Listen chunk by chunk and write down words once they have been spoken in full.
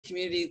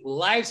Community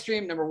live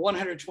stream number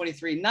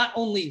 123. Not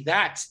only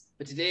that,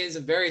 but today is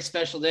a very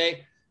special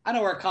day. I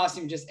don't wear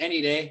costume just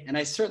any day, and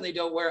I certainly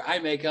don't wear eye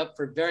makeup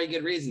for very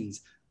good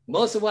reasons.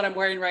 Most of what I'm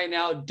wearing right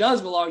now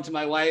does belong to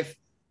my wife.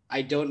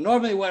 I don't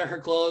normally wear her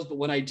clothes, but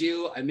when I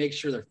do, I make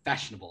sure they're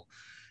fashionable.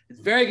 It's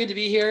very good to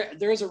be here.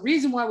 There is a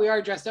reason why we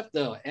are dressed up,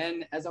 though.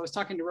 And as I was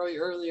talking to Roy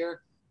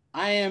earlier,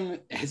 I am,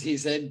 as he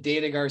said,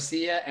 Data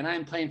Garcia, and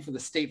I'm playing for the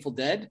Stateful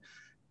Dead.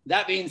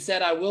 That being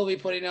said, I will be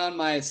putting on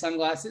my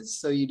sunglasses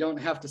so you don't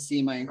have to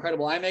see my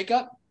incredible eye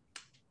makeup.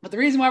 But the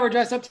reason why we're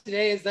dressed up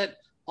today is that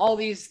all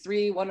these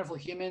three wonderful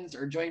humans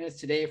are joining us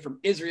today from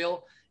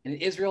Israel. And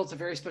in Israel, it's a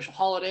very special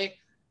holiday,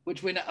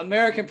 which in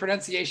American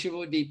pronunciation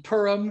would be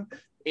Purim.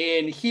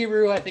 In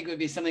Hebrew, I think it would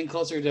be something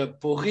closer to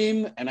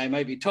Purim, and I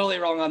might be totally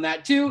wrong on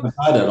that too.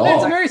 Not at all.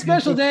 It's a very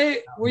special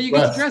day where you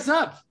get to dress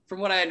up, from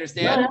what I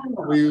understand.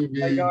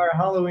 Like our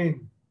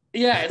Halloween.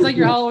 Yeah, it's like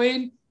your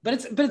Halloween, but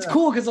it's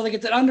cool because like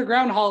it's an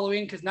underground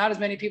Halloween because not as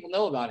many people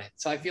know about it.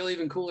 So I feel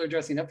even cooler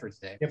dressing up for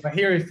today. Yeah, but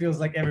here it feels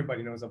like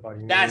everybody knows about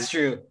it. That's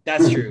true.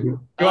 That's true.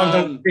 You go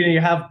on the street and you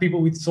have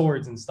people with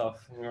swords and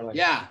stuff. And you're like,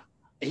 yeah.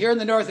 Here in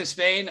the north of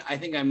Spain, I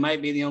think I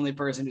might be the only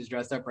person who's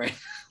dressed up right.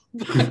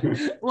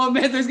 Well,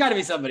 man, there's got to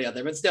be somebody out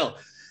there, but still.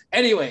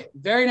 Anyway,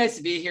 very nice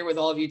to be here with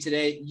all of you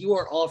today. You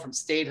are all from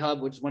State Hub,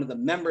 which is one of the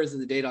members of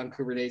the Data on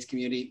Kubernetes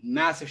community.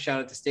 Massive shout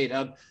out to State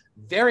Hub.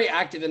 Very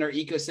active in our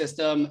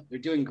ecosystem. They're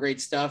doing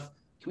great stuff.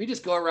 Can we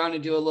just go around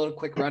and do a little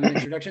quick round of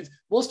introductions?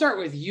 We'll start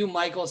with you,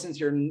 Michael, since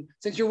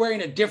you're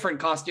wearing a different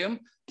costume.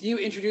 Can you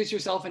introduce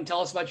yourself and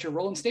tell us about your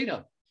role in State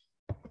Hub?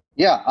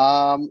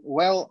 Yeah,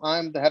 well,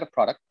 I'm the head of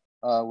product,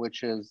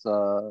 which is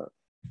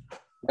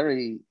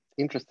very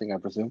interesting, I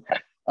presume.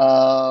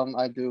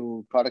 I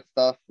do product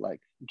stuff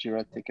like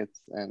Jira tickets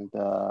and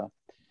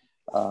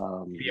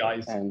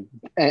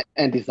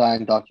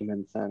design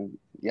documents and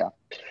yeah.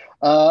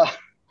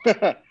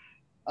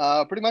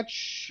 Pretty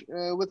much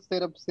with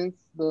State Hub since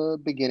the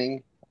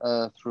beginning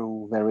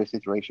through various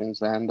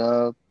iterations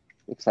and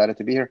excited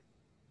to be here.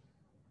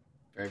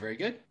 Very, very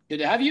good. Good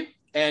to have you.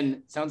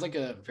 And sounds like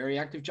a very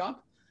active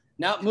job.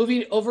 Now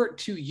moving over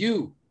to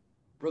you,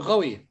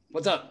 Roy.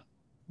 What's up?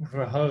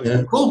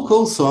 Yeah,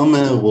 cool. So I'm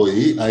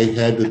Roy. I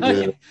had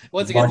the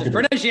once again,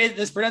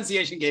 this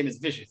pronunciation game is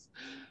vicious.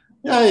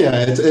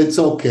 Yeah, it's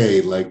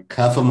okay. Like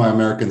half of my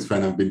Americans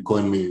friends have been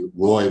calling me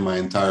Roy my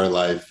entire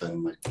life,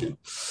 and like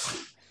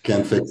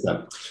can't fix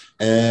that.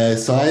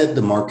 So I had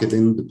the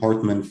marketing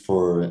department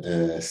for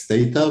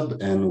State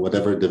Hub and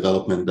whatever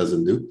development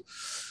doesn't do.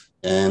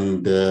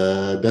 And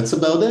that's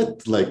about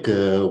it. Like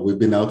we've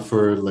been out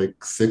for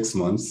like 6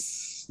 months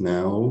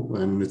now,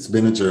 and it's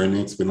been a journey.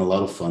 It's been a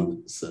lot of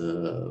fun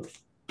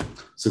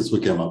since we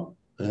came up.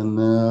 And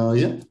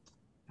yeah,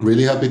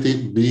 really happy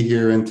to be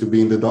here and to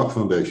be in the Doc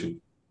Foundation.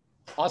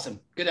 Awesome.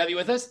 Good to have you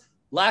with us.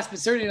 Last but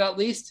certainly not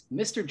least,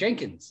 Mr.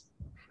 Jenkins.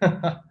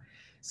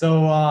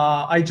 So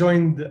I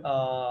joined,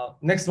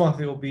 next month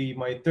it will be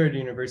my third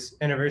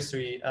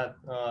anniversary at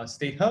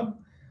State Hub.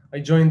 I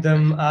joined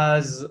them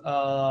as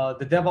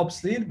the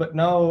DevOps lead, but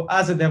now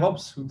as a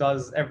DevOps who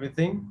does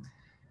everything.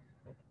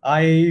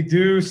 I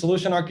do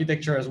solution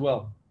architecture as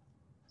well.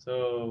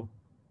 So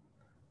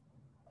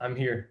I'm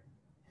here.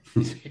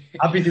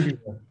 Happy to be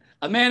here.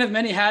 A man of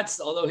many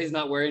hats, although he's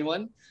not wearing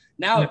one.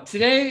 Now,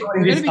 today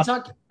we're going to be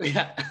talking,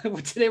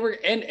 today we're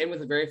and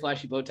with a very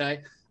flashy bow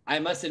tie. I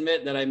must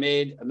admit that I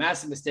made a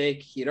massive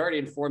mistake. He had already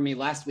informed me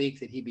last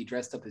week that he'd be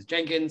dressed up as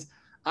Jenkins.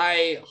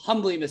 I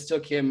humbly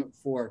mistook him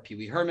for Pee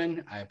Wee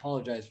Herman. I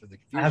apologize for the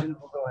confusion.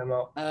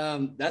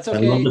 That's okay.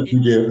 I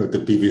love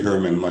the Pee Wee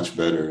Herman much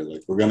better.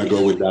 Like we're gonna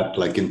go with that,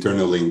 like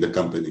internally in the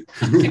company.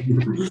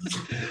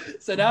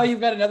 So now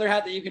you've got another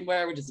hat that you can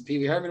wear, which is the Pee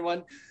Wee Herman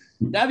one.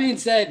 That being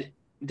said,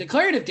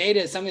 declarative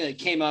data is something that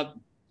came up.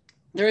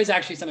 There is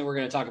actually something we're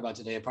going to talk about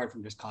today, apart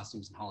from just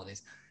costumes and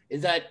holidays.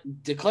 Is that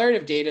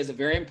declarative data is a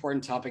very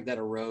important topic that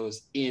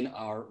arose in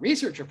our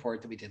research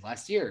report that we did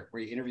last year,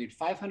 where we interviewed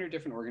 500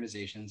 different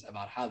organizations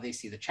about how they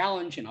see the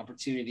challenge and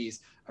opportunities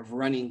of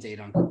running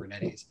data on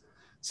Kubernetes.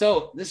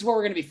 So this is what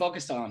we're going to be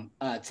focused on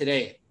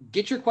today.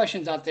 Get your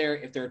questions out there.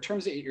 If there are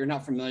terms that you're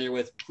not familiar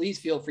with, please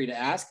feel free to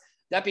ask.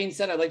 That being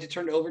said, I'd like to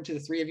turn it over to the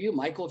three of you.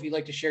 Michael, if you'd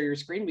like to share your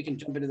screen, we can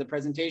jump into the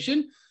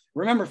presentation.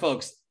 Remember,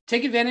 folks,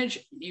 take advantage.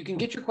 You can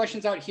get your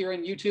questions out here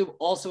on YouTube,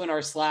 also in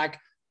our Slack.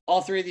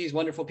 All three of these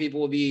wonderful people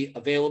will be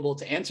available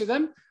to answer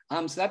them.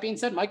 So that being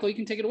said, Michael, you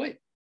can take it away.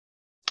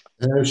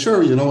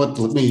 Sure. You know what?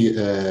 Let me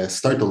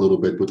start a little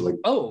bit with like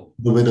a little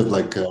bit of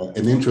like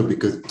an intro,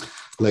 because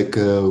like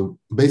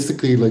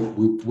basically like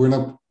we're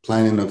not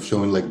planning of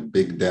showing like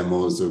big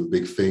demos or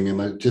big thing, and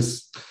like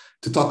just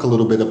to talk a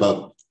little bit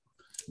about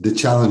the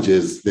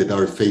challenges that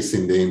are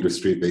facing the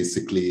industry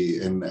basically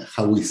and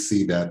how we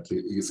see that.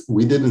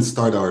 We didn't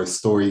start our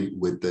story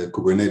with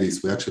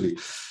Kubernetes. We actually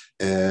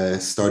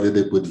started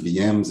it with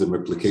VMs and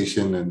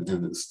replication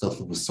and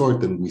stuff of the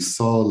sort, and we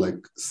saw like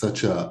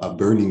such a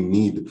burning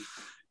need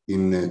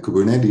in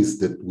Kubernetes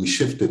that we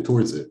shifted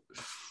towards it.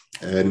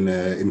 And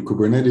in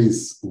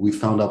Kubernetes, we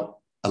found out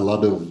a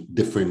lot of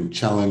different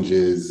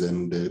challenges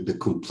and the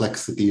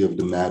complexity of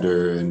the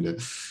matter and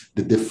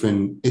the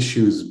different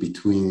issues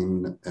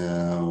between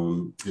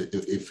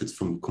if it's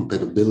from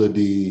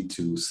compatibility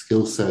to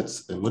skill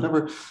sets and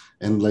whatever.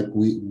 And like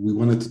we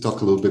wanted to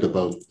talk a little bit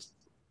about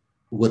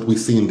what we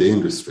see in the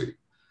industry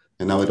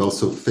and how it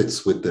also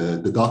fits with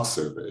the doc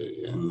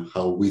survey and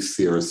how we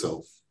see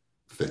ourselves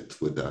fit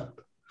with that.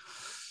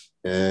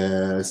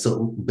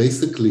 So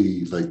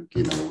basically, like,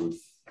 you know,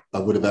 I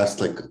would have asked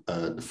like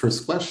the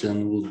first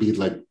question would be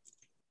like,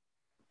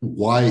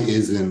 why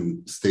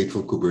isn't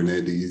stateful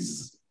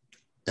Kubernetes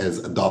as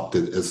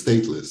adopted as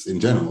stateless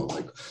in general?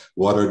 Like,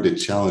 what are the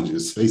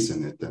challenges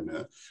facing it?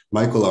 And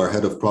Michael, our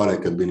head of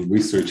product, have been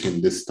researching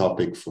this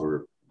topic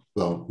for,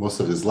 well, most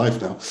of his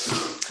life now.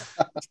 So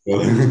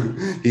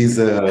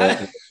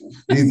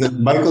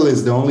Michael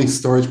is the only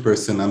storage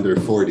person under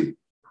 40,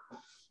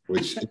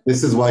 which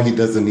this is why he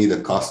doesn't need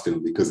a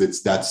costume, because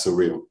it's that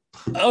surreal.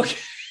 Okay.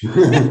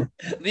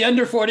 The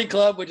under 40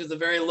 club, which is a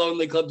very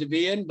lonely club to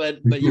be in, but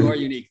you are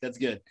unique. That's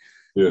good.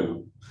 Yeah.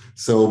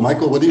 So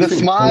Michael, what do you think?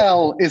 The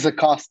smile is a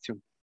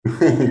costume.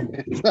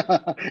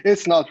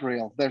 It's not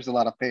real. There's a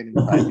lot of pain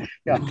inside.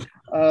 Yeah.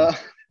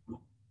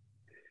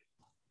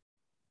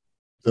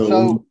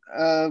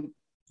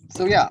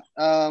 So yeah.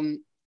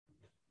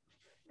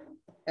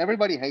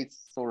 Everybody hates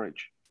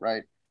storage,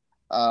 right?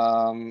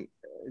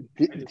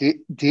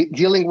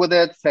 Dealing with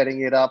it,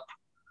 setting it up,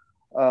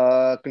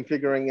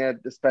 configuring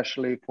it,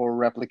 especially for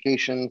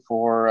replication,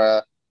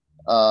 for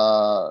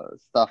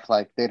stuff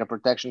like data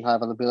protection, high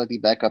availability,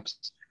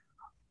 backups,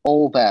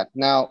 all that.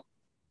 Now,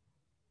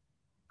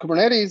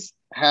 Kubernetes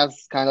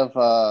has kind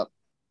of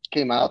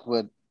came out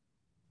with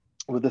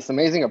this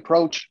amazing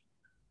approach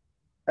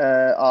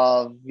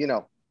of, you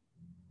know,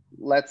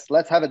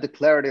 let's have a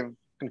declarative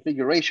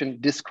configuration,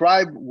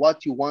 describe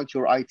what you want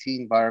your IT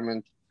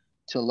environment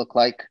to look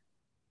like,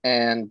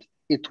 and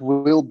it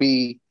will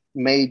be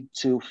made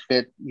to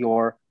fit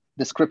your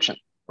description,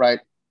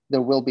 right?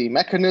 There will be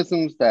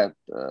mechanisms that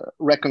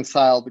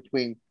reconcile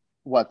between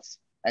what's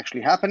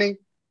actually happening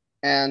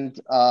and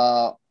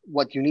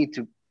what you need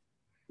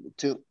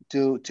to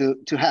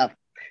have.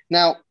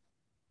 Now,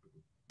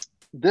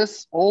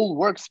 this all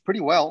works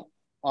pretty well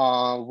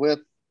with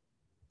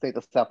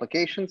stateless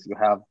applications. You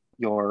have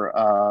your,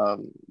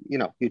 you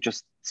know, you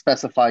just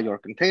specify your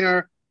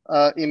container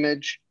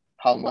image,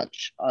 how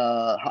much,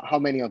 how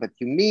many of it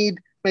you need,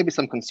 maybe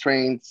some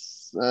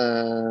constraints,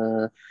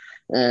 you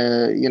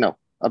know,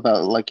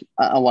 about like,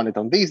 I want it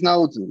on these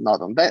nodes,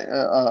 not on that,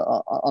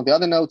 on the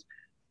other nodes,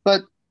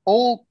 but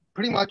all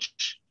pretty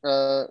much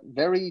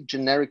very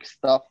generic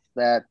stuff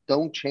that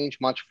don't change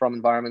much from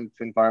environment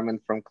to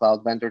environment, from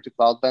cloud vendor to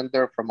cloud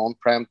vendor, from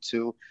on-prem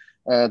to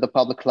the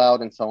public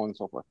cloud, and so on and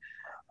so forth.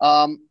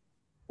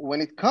 When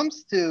it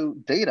comes to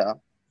data,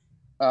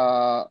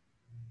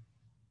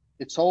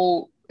 it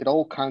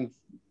all kind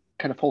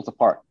of falls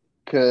apart,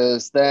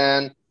 because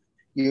then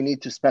you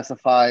need to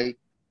specify,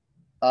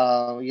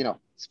 you know,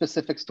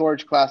 specific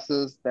storage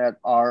classes that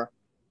are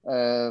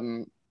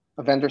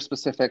vendor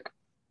specific.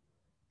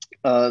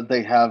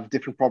 They have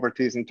different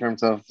properties in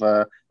terms of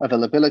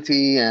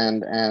availability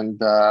and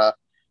the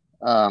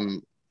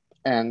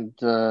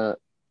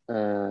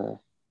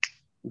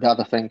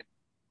other thing.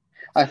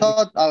 I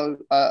thought,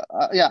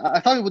 yeah,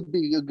 I thought it would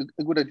be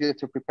a good idea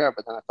to prepare,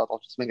 but then I thought I'll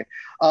just make it.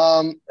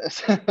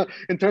 So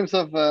in terms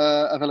of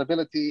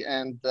availability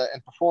and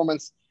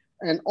performance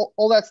and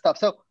all that stuff.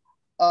 So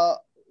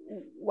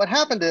what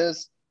happened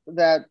is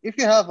that if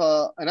you have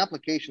an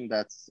application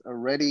that's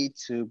ready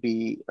to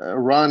be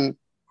run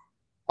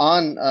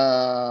on,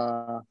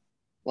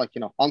 like,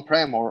 you know,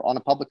 on-prem or on a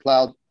public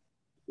cloud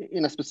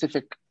in a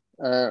specific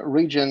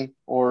region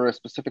or a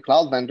specific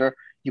cloud vendor,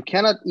 you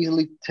cannot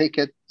easily take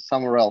it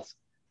somewhere else.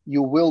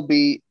 You will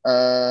be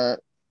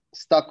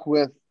stuck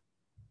with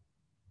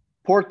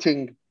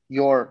porting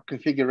your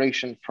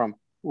configuration from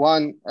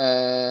one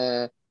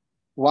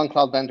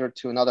cloud vendor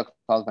to another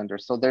cloud vendor.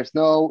 So there's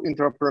no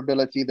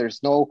interoperability,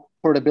 there's no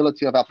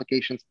portability of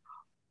applications.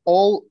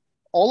 All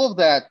of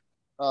that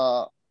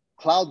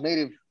cloud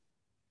native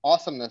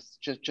awesomeness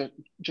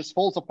just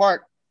falls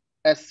apart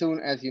as soon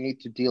as you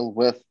need to deal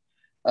with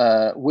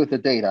the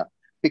data,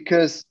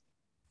 because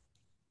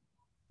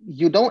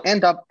you don't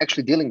end up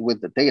actually dealing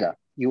with the data.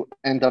 You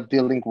end up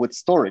dealing with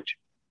storage,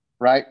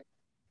 right?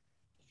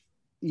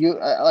 You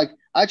like,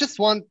 I just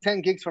want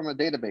 10 gigs from a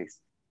database.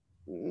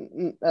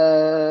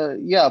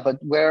 Yeah, but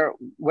where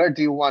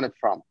do you want it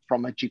from?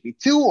 From a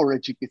GP2 or a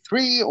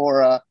GP3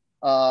 or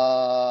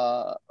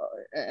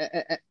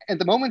and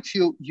the moment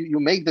you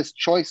make this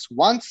choice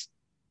once,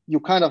 you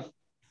kind of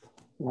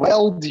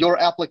weld your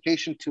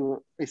application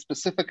to a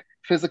specific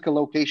physical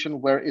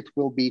location where it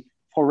will be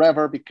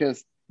forever,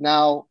 because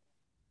now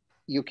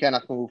you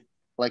cannot move.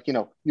 Like, you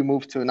know, you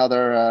move to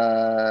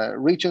another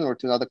region or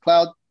to another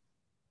cloud,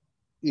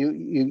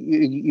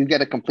 you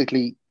get a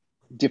completely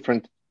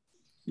different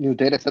new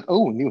data set.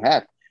 Oh, new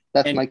hat.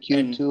 That's my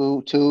cue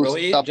to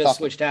Roy, stop just talking.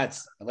 switched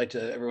hats. I'd like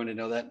everyone to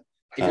know that.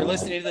 If you're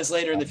listening to this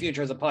later in the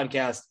future as a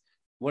podcast,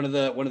 one of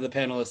the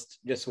panelists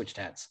just switched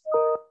hats.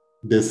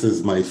 This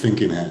is my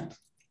thinking hat.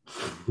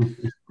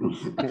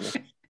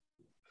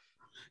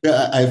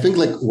 Yeah, I think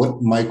like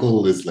what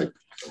Michael is like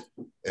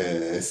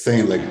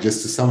saying, like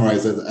just to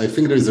summarize it, I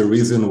think there's a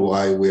reason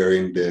why we're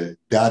in the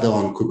data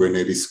on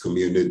Kubernetes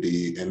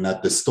community and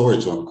not the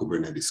storage on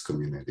Kubernetes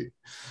community,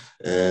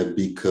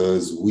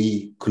 because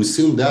we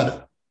consume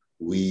data.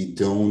 We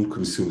don't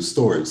consume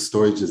storage.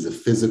 Storage is a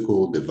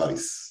physical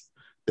device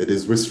that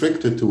is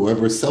restricted to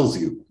whoever sells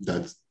you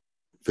that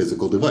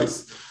physical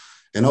device.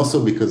 And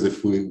also because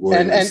if we were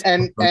and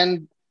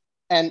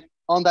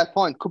on that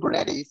point,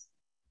 Kubernetes,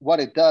 what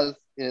it does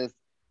is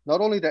not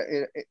only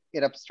that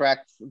it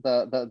abstracts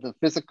the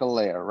physical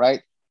layer,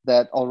 right?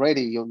 That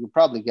already you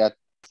probably get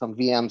some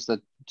VMs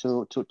that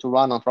to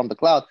run on from the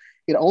cloud.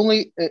 It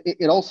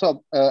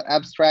also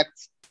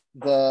abstracts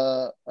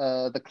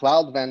the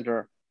cloud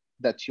vendor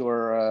that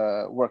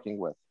you're working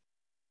with.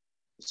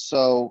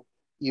 So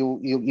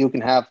you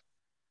can have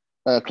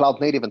cloud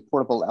native and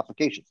portable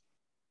applications.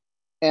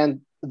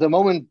 And the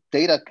moment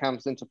data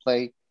comes into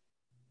play,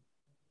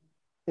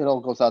 it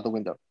all goes out the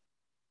window.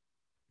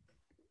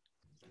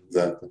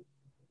 Exactly.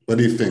 What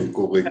do you think?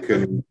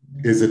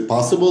 Is it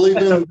possible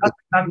even?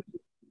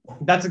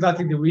 That's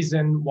exactly the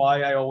reason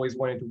why I always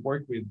wanted to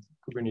work with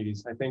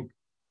Kubernetes. I think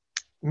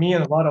me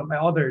and a lot of my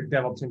other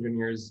DevOps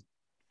engineers,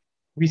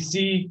 we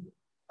see,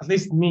 at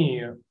least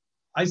me,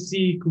 I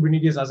see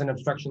Kubernetes as an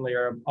abstraction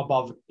layer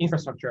above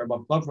infrastructure,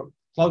 above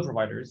cloud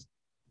providers.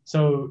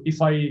 So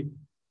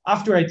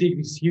after I take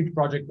this huge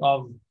project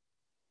of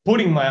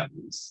deploying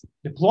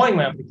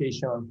my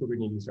application on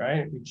Kubernetes,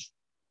 right? Which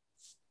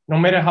no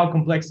matter how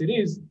complex it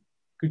is,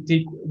 could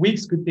take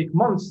weeks, could take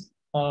months.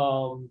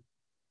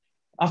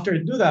 After I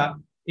do that,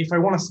 if I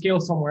want to scale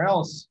somewhere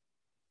else,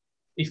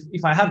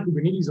 if I have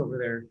Kubernetes over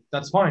there,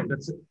 that's fine.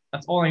 That's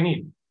all I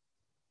need.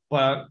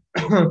 But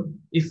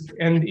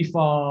if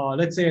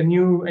let's say a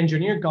new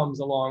engineer comes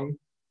along,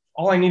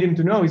 all I need him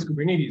to know is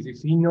Kubernetes. If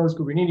he knows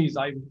Kubernetes,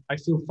 I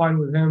feel fine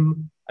with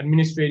him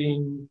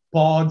administrating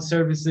pod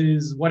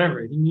services,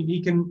 whatever.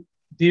 He can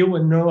deal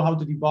and know how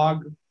to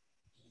debug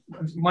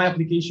my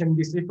application in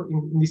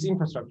this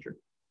infrastructure.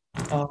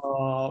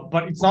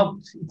 But it's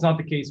not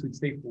the case with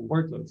stateful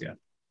workloads yet.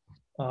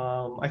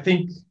 I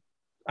think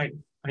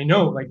I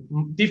know like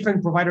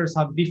different providers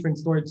have different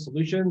storage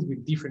solutions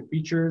with different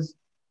features,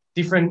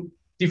 different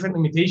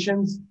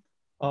limitations.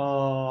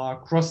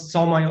 Across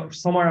some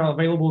are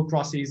available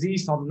across AZ,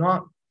 some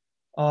not.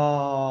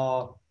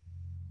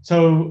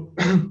 So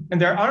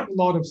and there aren't a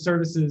lot of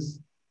services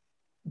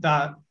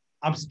that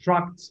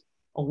abstract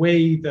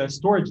away the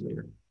storage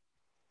layer.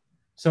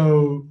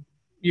 So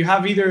you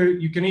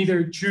can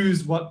either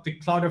choose what the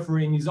cloud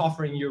offering is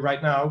offering you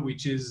right now,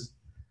 which is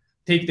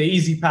take the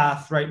easy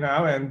path right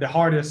now and the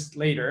hardest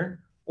later,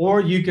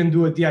 or you can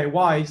do a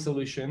DIY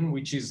solution,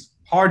 which is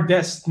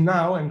hardest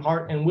now and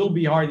will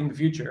be hard in the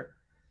future.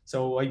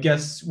 So I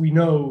guess we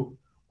know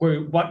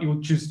what you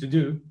would choose to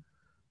do,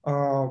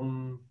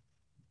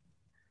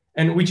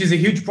 and which is a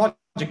huge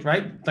project,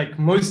 right? Like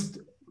most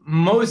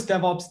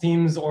DevOps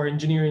teams or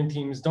engineering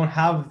teams don't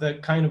have the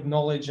kind of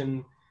knowledge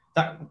and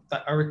that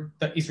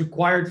is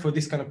required for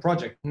this kind of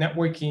project.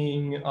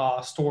 Networking,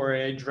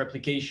 storage,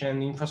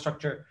 replication,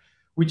 infrastructure,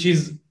 which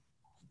is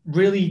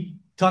really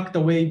tucked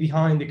away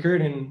behind the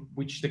curtain,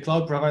 which the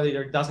cloud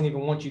provider doesn't even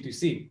want you to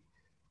see,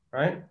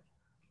 right?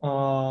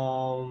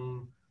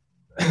 So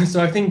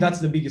I think that's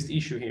the biggest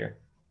issue here.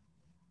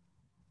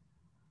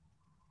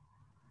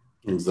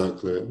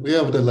 Exactly.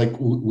 Yeah, but like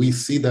we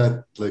see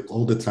that like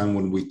all the time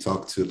when we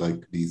talk to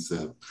like these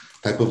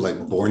type of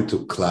like born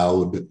to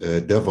cloud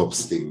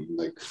DevOps team.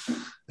 Like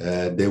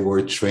they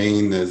were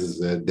trained as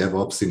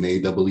DevOps in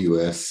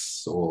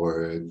AWS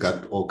or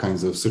got all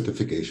kinds of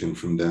certification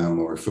from them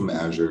or from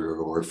Azure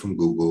or from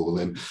Google,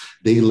 and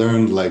they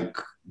learned like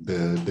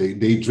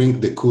they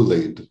drink the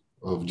Kool-Aid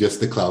of just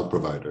the cloud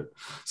provider.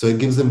 So it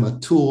gives them a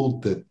tool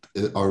that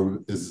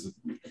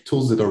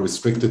tools that are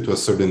restricted to a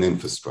certain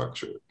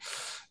infrastructure.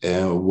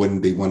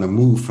 When they want to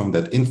move from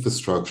that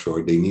infrastructure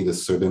or they need a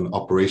certain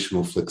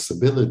operational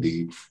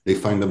flexibility, they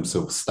find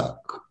themselves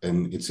stuck.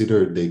 And it's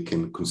either they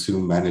can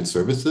consume managed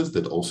services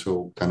that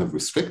also kind of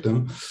restrict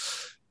them,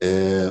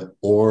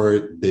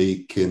 or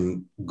they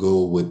can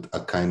go with a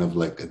kind of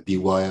like a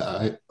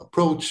DIY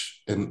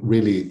approach, and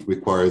really it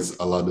requires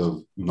a lot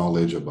of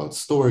knowledge about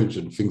storage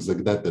and things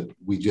like that that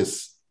we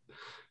just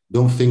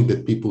don't think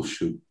that people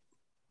should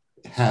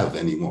have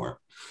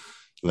anymore.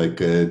 Like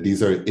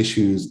these are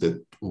issues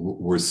that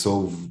were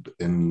solved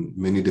in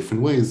many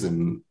different ways.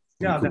 And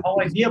yeah, the whole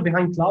idea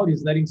behind cloud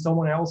is letting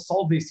someone else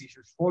solve these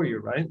issues for you,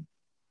 right?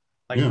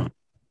 Like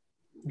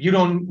you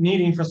don't need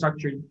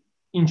infrastructure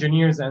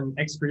engineers and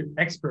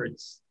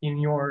experts in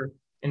your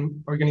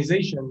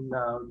organization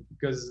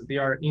because they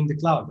are in the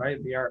cloud, right?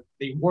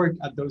 They work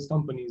at those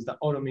companies that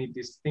automate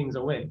these things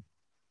away.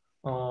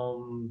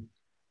 So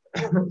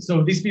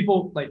these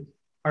people like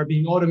are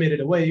being automated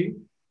away,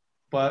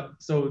 but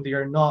so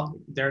they're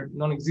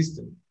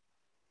non-existent.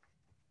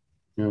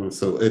 Yeah,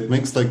 so it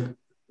makes like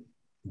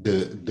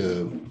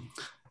the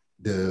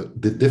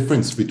the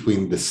difference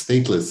between the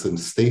stateless and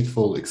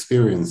stateful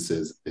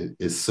experiences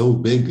is so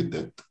big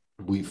that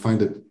we find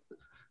that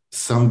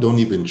some don't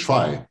even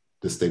try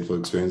the stateful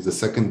experience. The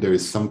second there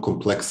is some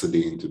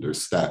complexity into their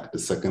stack, the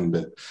second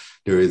that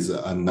there is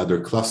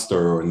another cluster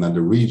or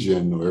another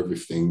region or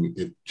everything,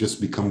 it just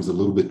becomes a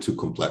little bit too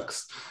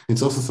complex.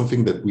 It's also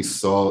something that we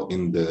saw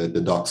in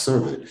the doc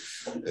survey.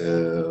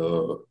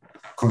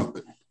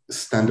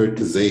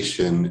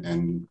 Standardization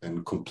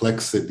and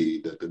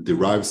complexity that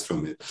derives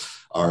from it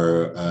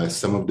are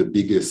some of the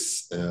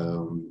biggest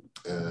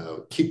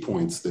key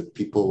points that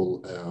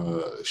people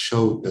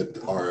show that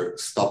are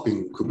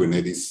stopping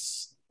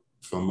Kubernetes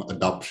from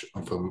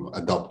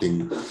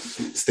adopting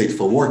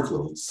stateful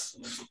workloads.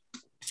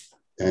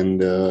 And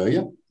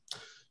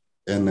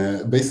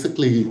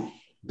basically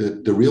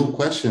the real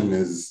question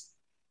is,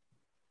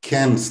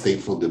 can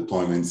stateful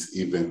deployments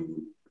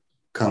even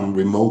come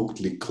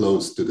remotely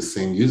close to the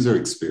same user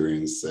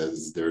experience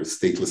as their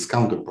stateless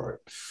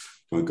counterpart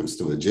when it comes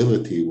to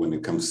agility, when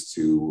it comes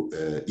to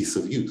ease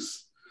of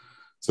use?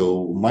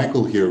 So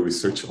Michael here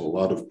researched a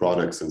lot of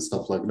products and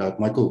stuff like that.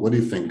 Michael, what do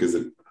you think? Is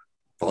it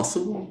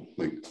possible?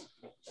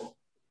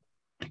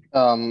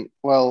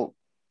 Well,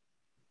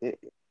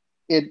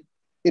 it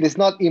is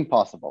not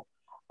impossible.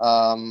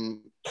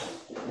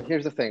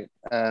 Here's the thing.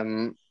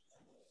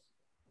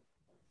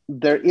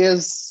 There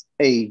is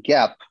a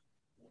gap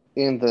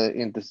in the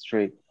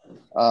industry,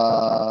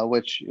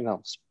 which,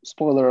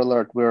 spoiler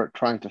alert, we're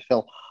trying to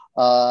fill,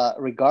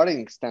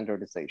 regarding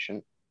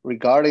standardization,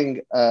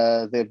 regarding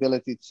the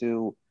ability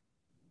to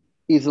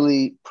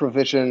easily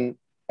provision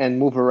and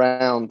move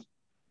around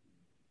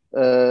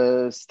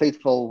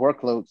stateful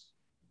workloads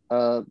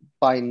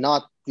by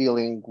not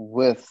dealing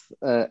with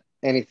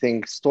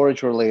anything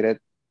storage related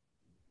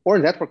or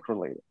network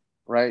related,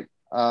 right?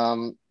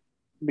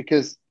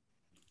 Because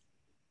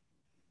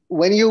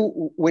when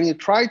you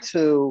try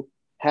to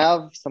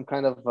have some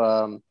kind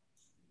of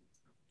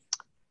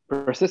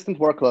persistent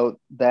workload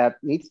that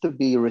needs to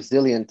be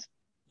resilient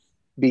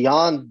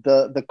beyond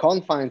the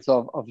confines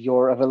of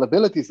your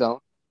availability zone,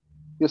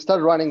 you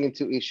start running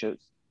into issues.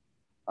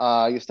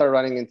 You start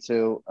running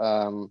into,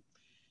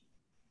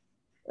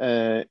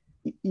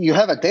 you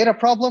have a data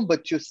problem,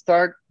 but you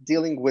start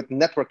dealing with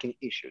networking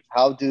issues.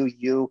 How do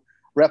you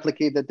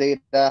replicate the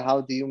data? How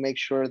do you make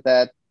sure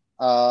that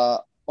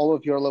all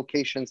of your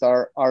locations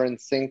are in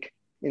sync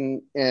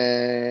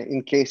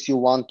in case you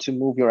want to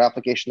move your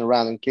application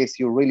around, in case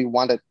you really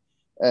want it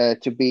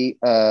to be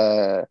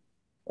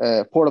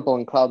portable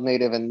and cloud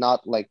native and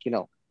not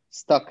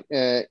stuck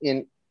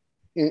in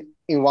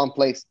one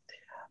place.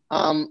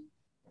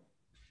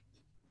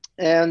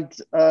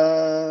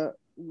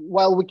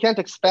 While we can't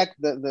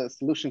expect the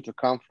solution to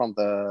come from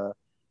the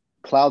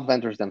cloud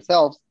vendors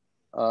themselves,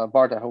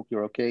 Bart, I hope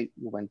you're okay.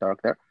 You went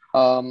dark there.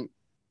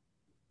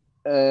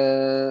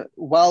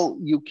 While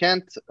you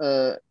can't,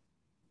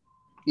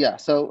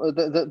 so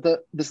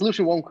the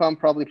solution won't come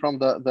probably from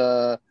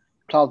the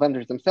cloud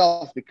vendors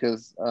themselves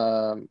because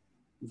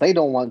they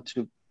don't want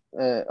to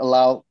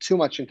allow too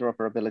much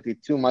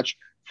interoperability, too much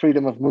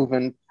freedom of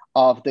movement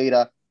of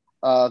data.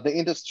 The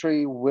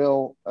industry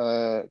will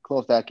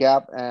close that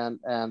gap, and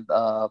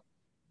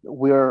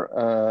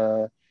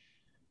we're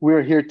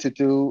here to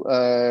do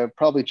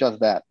probably just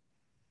that.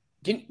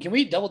 Can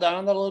we double down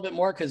on that a little bit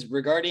more? Because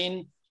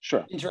regarding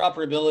sure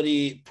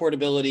interoperability,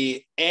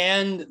 portability,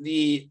 and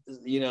the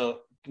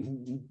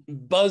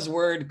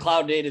buzzword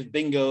cloud native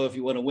bingo, if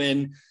you want to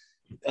win,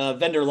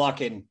 vendor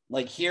lock-in,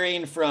 like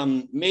hearing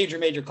from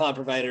major cloud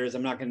providers,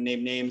 I'm not going to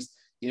name names,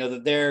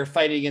 that they're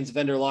fighting against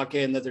vendor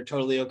lock-in, that they're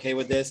totally okay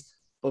with this.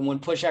 But when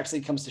push actually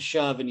comes to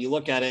shove and you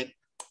look at it,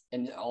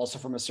 and also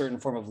from a certain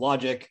form of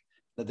logic,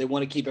 that they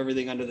want to keep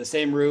everything under the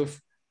same roof,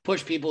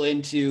 push people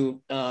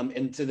into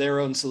their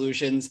own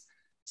solutions,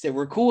 say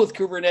we're cool with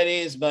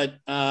Kubernetes, but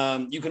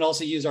you can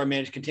also use our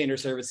managed container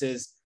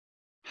services.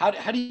 How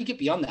do you get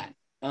beyond that?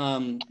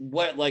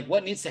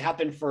 What needs to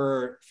happen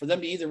for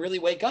them to either really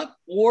wake up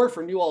or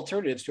for new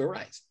alternatives to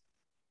arise?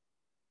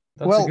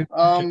 Well,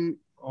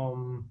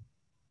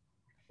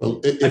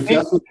 if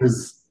that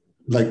is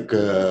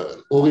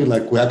only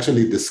we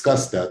actually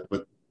discussed that,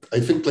 but I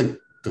think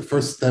the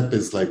first step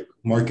is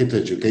market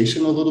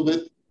education a little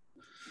bit.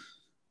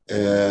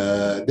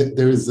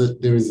 There is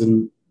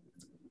an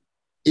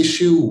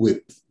issue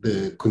with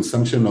the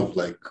consumption of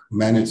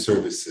managed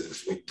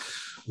services.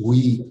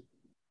 We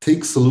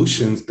take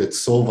solutions that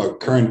solve our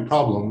current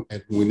problem,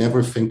 and we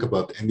never think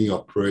about any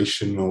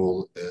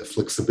operational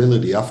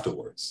flexibility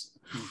afterwards.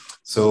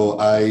 So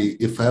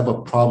if I have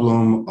a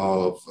problem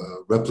of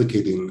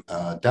replicating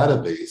a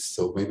database,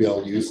 so maybe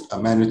I'll use a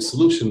managed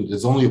solution that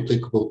is only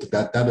applicable to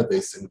that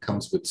database and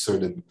comes with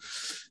certain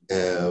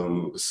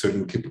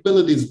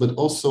capabilities, but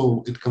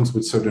also it comes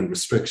with certain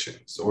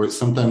restrictions. Or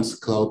sometimes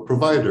cloud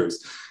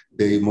providers,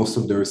 most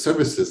of their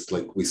services,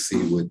 like we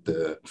see with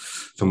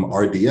from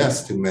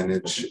RDS to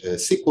manage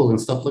SQL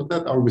and stuff like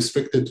that, are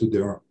restricted to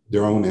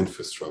their own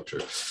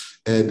infrastructure.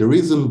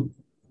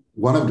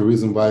 One of the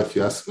reasons why, if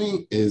you ask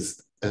me,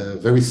 is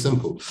very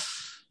simple.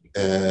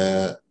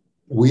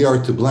 we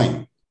are to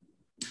blame.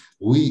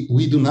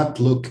 We do not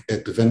look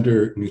at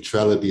vendor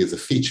neutrality as a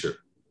feature.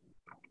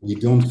 We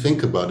don't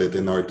think about it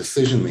in our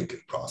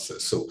decision-making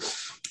process. So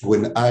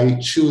when I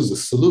choose a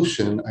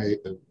solution,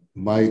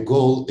 my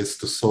goal is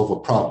to solve a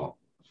problem.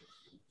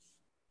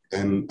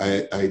 And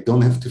I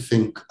don't have to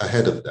think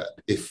ahead of that.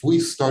 If we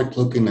start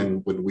looking,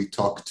 and when we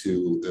talk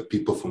to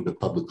people from the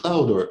public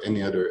cloud or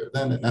any other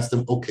event and ask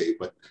them, okay,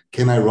 but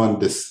can I run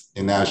this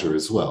in Azure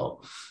as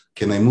well?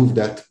 Can I move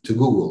that to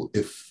Google?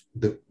 If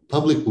the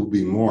public will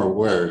be more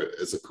aware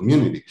as a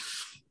community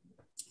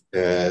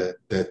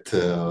that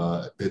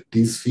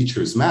these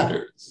features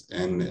matters,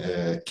 and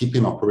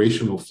keeping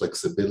operational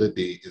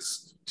flexibility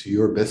is to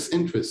your best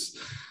interest,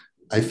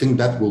 I think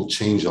that will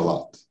change a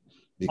lot.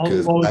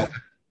 Because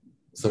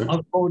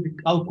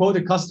I'll quote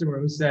a customer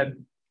who said,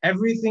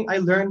 everything I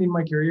learned in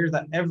my career,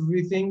 that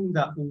everything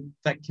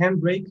that can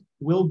break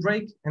will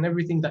break, and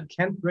everything that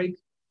can't break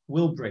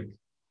will break.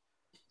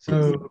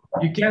 So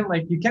you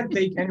can't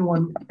take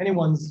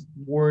anyone's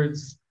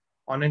words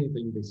on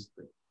anything,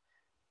 basically.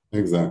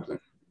 Exactly.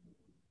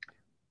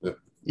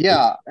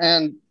 Yeah,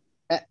 and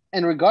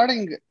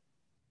regarding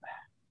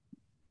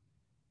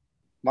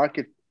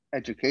market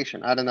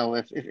education, I don't know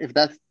if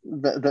that's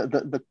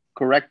the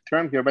correct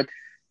term here, but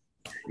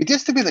it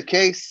used to be the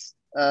case,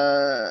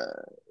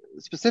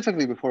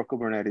 specifically before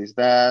Kubernetes,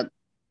 that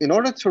in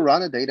order to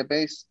run a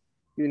database,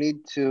 you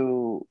need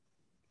to,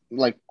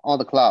 like on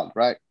the cloud,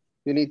 right?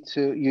 You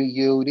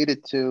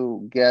needed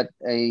to get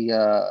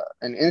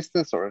an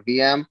instance or a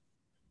VM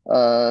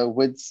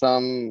with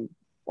some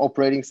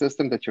operating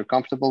system that you're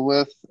comfortable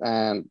with,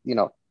 and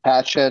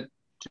patch it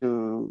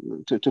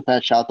to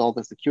patch out all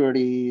the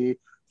security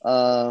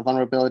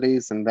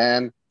vulnerabilities, and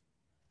then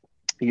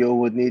you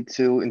would need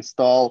to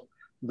install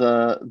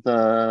the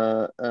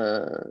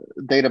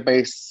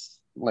database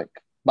like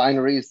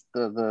binaries,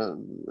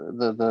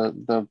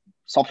 the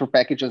software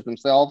packages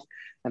themselves,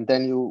 and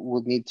then you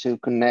would need to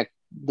connect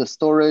the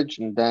storage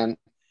and then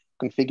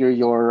configure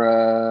your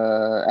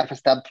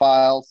fstab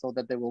file so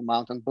that they will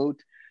mount on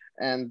boot,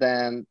 and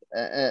then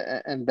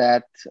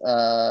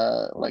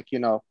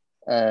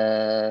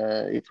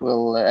it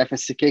will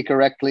FSCK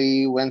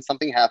correctly when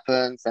something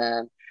happens,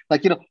 and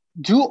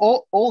do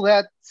all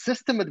that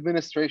system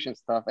administration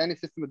stuff. Any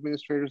system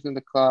administrators in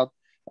the cloud,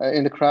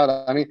 in the crowd?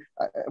 I mean,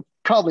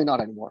 probably not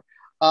anymore.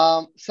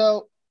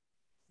 So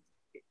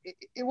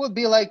it would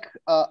be like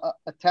a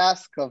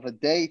task of a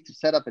day to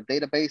set up a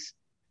database,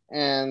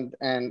 and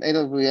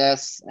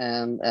AWS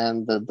and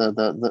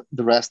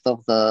the rest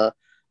of the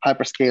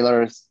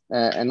hyperscalers,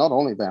 and not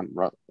only them,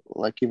 right?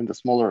 Like even the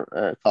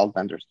smaller cloud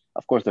vendors.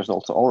 Of course, there's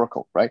also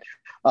Oracle, right?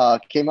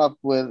 Came up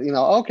with,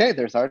 okay,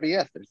 there's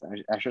RDS, there's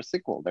Azure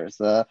SQL, there's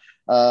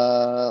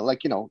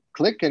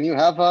click and you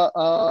have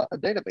a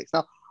database.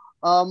 Now,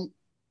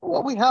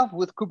 what we have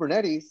with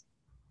Kubernetes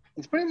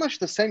is pretty much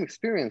the same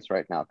experience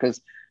right now,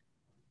 because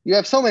you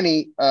have so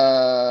many.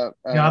 You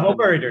have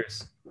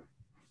operators.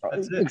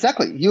 That's it.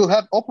 Exactly. You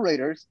have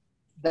operators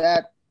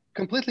that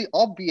completely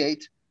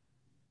obviate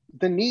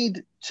the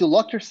need to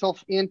lock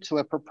yourself into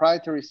a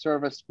proprietary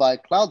service by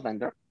cloud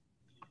vendor,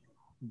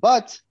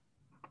 but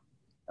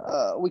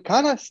we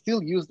kind of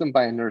still use them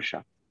by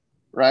inertia,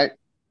 right?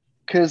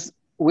 Because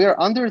we're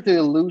under the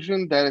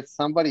illusion that it's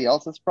somebody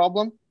else's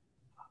problem,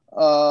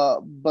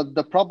 but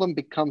the problem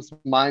becomes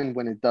mine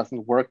when it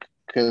doesn't work,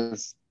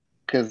 because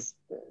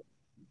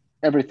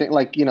everything,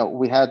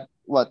 we had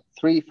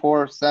 3,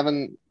 4,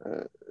 7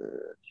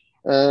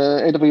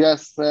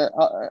 AWS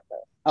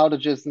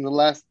outages in the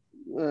last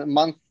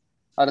month.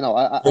 I don't know.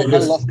 I kind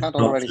of lost count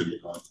already.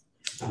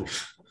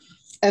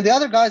 And the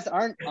other guys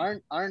aren't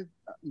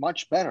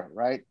much better,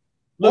 right?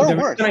 Look, or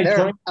worse.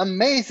 They're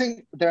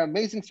amazing. They're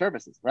amazing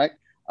services, right?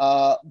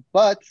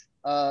 But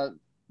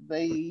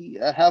they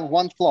have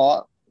one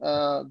flaw,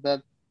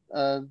 that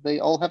they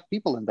all have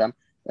people in them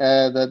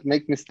that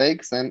make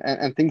mistakes,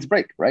 and things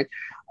break, right?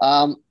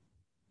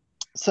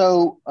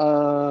 So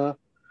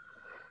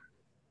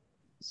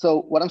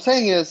what I'm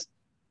saying is,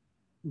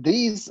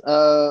 these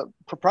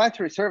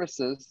proprietary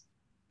services,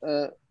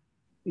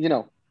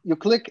 you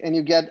click and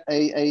you get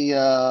a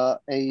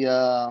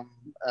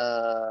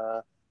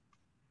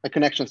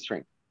connection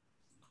string.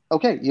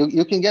 Okay,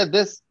 you can get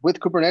this with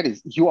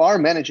Kubernetes. You are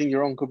managing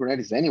your own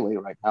Kubernetes anyway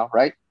right now,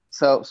 right?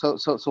 So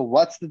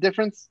what's the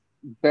difference?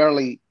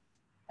 Barely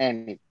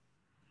any.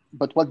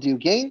 But what do you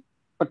gain?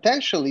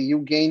 Potentially, you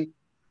gain,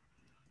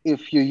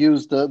 if you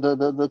use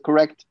the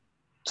correct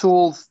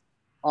tools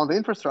on the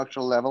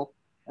infrastructure level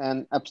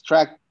and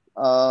abstract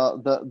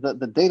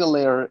the data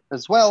layer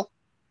as well,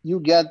 you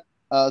get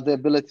the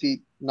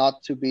ability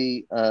not to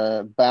be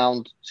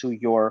bound to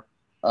your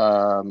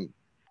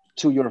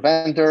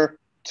vendor,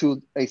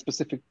 to a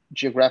specific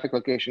geographic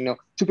location.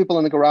 Two people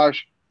in the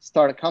garage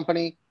start a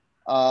company,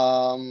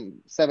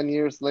 7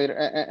 years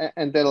later,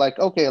 and they're like,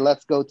 okay,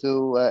 let's go to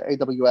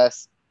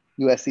AWS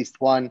US East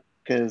 1,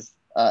 because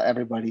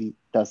everybody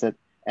does it.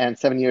 And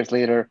 7 years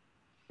later,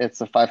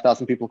 it's a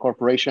 5,000 people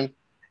corporation,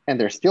 and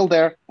they're still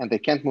there, and they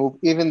can't move,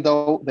 even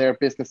though their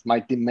business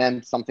might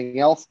demand something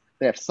else.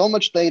 They have so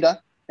much data,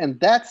 and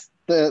that's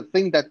the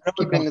thing that's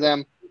keeping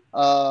them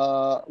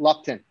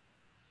locked in.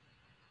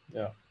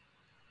 Yeah.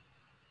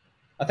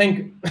 I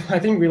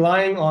think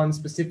relying on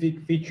specific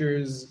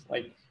features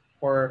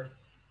or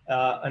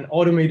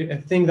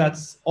a thing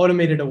that's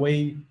automated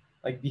away,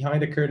 like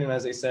behind the curtain,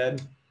 as I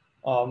said,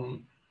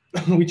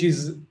 which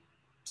is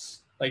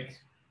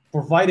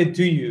provided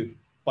to you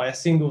by a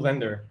single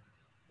vendor.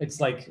 It's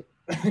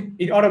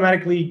it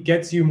automatically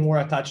gets you more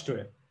attached to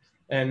it,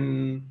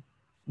 and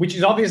which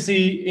is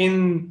obviously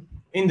in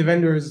the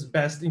vendor's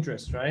best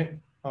interest, right?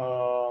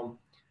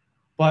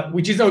 But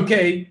which is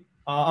okay.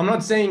 I'm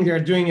not saying they're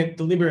doing it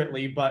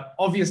deliberately, but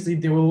obviously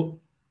they will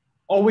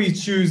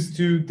always choose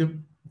to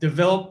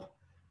develop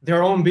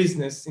their own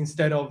business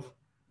instead of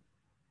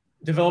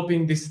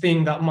developing this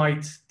thing that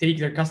might take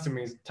their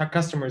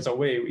customers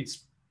away. It's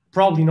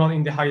probably not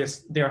in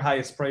their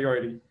highest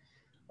priority.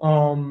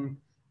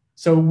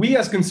 So we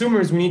as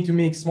consumers, we need to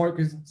make smart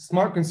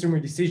consumer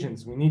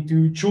decisions. We need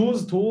to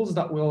choose tools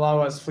that will allow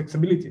us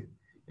flexibility.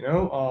 Like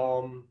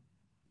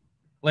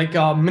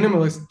a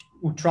minimalist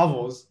who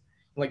travels,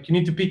 you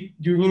need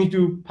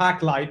to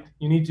pack light.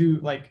 You need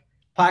to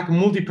pack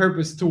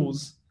multi-purpose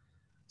tools.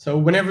 So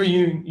whenever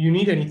you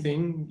need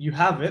anything, you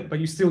have it,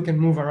 but you still can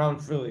move around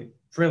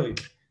freely.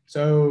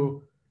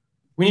 So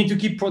we need to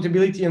keep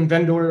portability and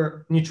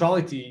vendor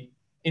neutrality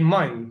in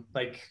mind.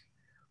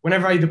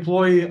 Whenever I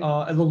deploy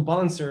a load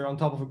balancer on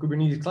top of a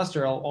Kubernetes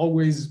cluster, I'll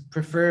always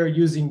prefer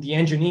using the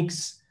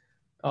Nginx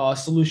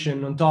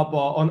solution on top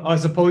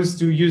as opposed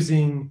to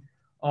using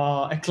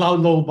a cloud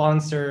load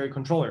balancer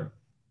controller.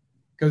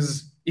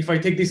 Because if I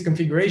take this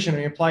configuration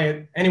and apply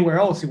it anywhere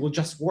else, it will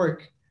just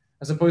work,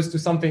 as opposed to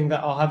something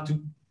that I'll have to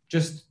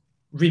just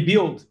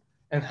rebuild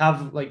and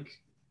have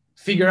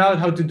figure out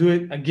how to do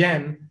it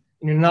again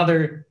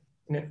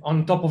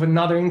on top of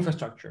another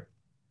infrastructure.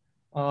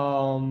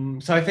 So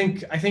I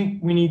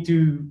think we need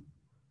to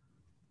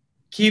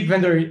keep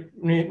vendor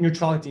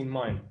neutrality in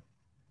mind.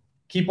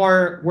 Keep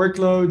our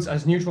workloads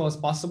as neutral as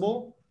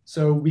possible,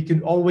 so we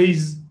can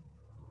always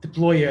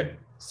deploy it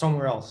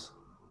somewhere else.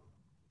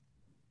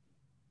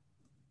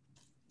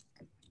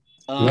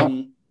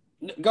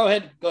 Go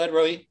ahead,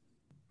 Roy.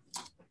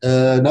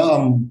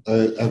 No,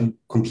 I'm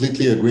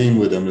completely agreeing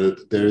with him.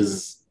 That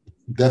there's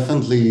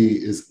definitely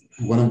is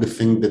one of the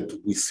things that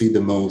we see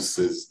the most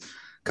is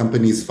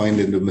companies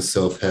finding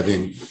themselves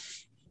having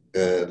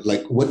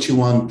what you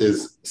want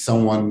is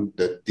someone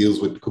that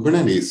deals with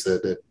Kubernetes,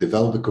 that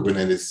develop the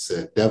Kubernetes,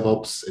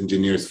 DevOps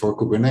engineers for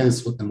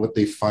Kubernetes, and what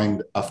they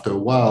find after a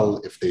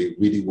while, if they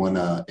really want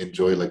to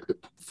enjoy the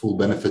full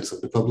benefits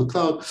of the public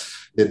cloud,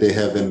 that they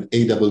have an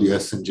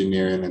AWS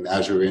engineer and an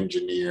Azure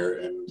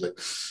engineer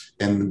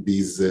and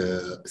these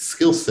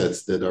skill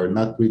sets that are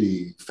not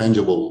really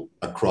fungible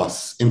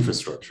across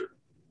infrastructure.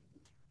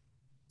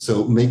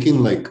 So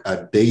making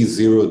a day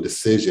zero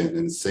decision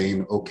and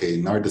saying, okay,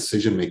 in our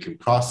decision-making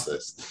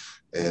process,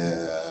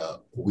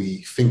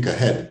 we think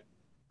ahead.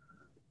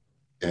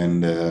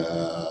 And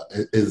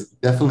it is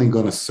definitely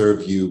going to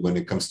serve you when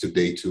it comes to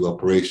day two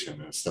operation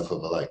and stuff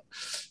of the like.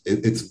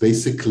 It's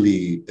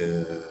basically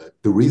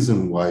the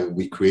reason why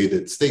we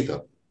created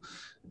StateHub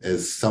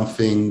as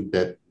something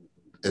that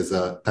is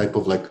a type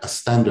of a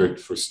standard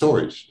for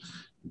storage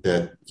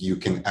that you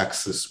can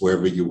access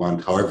wherever you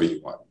want, however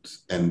you want,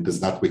 and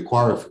does not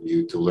require from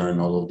you to learn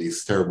all of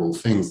these terrible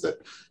things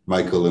that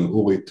Michael and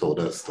Uri told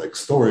us, like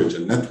storage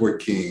and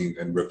networking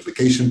and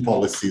replication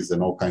policies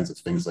and all kinds of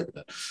things like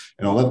that.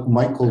 And I'll let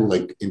Michael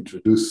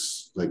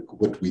introduce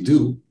what we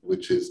do,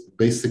 which is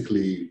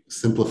basically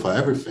simplify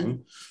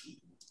everything.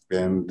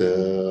 And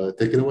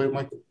take it away,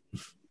 Michael.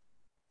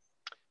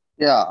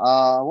 Yeah,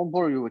 I won't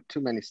bore you with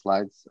too many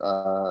slides.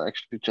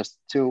 Actually, just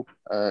two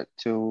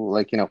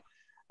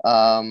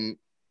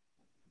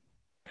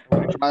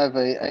drive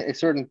a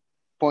certain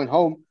point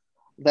home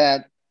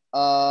that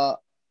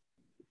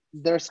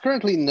there's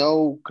currently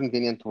no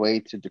convenient way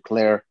to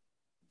declare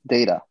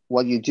data.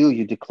 What you do,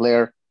 you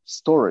declare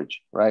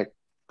storage, right?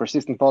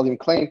 Persistent volume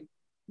claim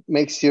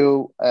makes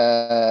you,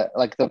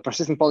 the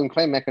persistent volume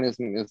claim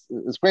mechanism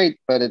is great,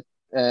 but it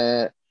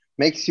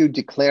makes you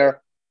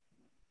declare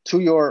to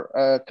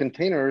your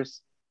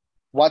containers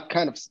what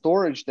kind of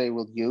storage they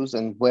will use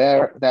and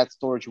where that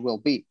storage will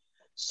be.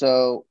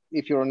 So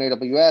if you're on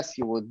AWS,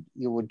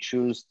 you would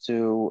choose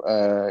to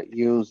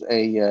use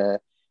a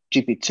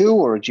GP2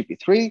 or a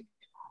GP3.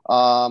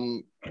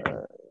 On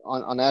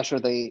Azure,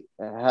 they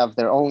have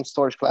their own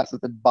storage classes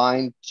that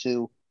bind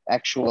to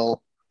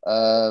actual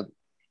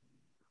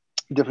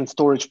different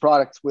storage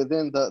products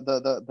within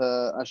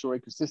the Azure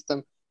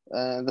ecosystem.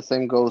 The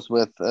same goes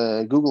with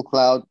Google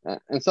Cloud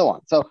and so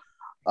on.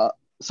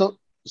 So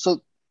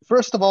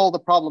first of all, the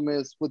problem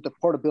is with the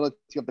portability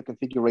of the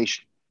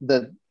configuration.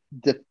 The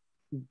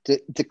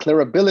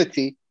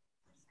declarability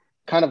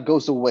kind of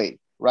goes away,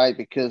 right?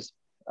 Because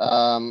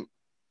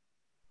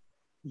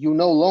you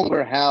no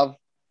longer have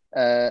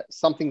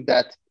something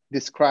that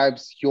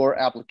describes your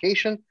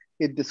application.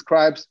 It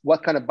describes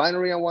what kind of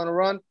binary I want to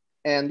run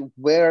and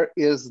where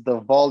is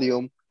the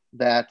volume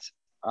that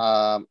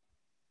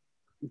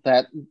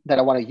that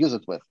I want to use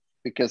it with.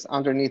 Because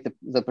underneath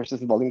the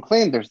persistent volume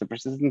claim, there's the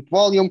persistent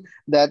volume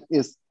that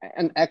is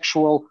an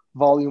actual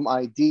volume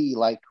ID,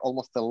 like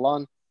almost a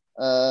LUN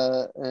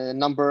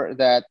number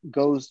that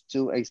goes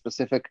to a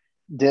specific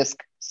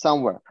disk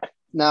somewhere.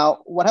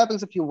 Now, what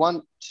happens if you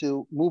want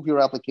to move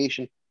your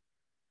application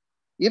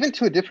even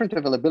to a different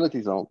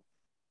availability zone,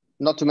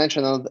 not to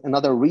mention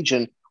another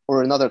region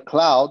or another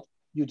cloud?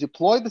 You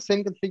deploy the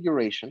same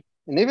configuration,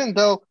 and even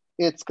though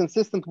it's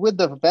consistent with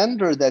the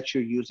vendor that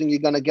you're using, you're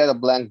going to get a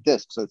blank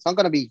disk. So it's not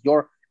going to be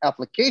your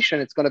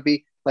application. It's going to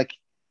be like,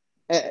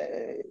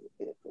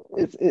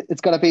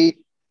 it's going to be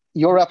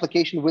your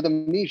application with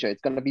amnesia.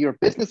 It's going to be your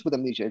business with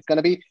amnesia. It's going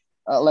to be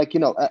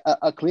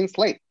a clean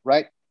slate,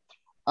 right?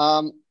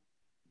 Not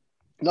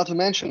to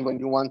mention when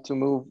you want to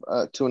move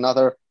to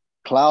another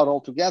cloud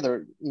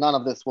altogether, none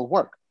of this will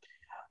work.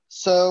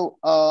 So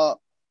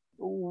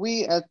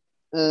we at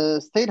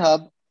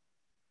StateHub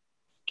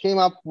came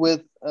up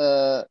with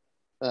a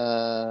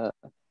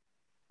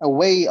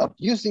way of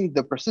using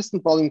the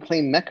persistent volume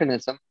claim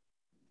mechanism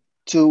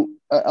to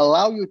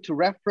allow you to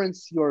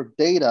reference your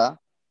data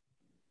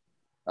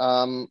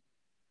and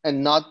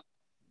not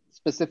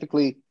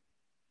specifically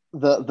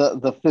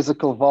the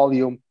physical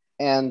volume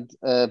and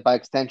by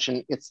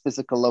extension, its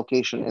physical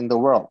location in the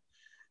world.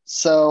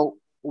 So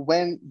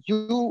when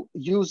you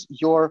use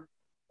your,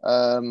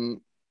 when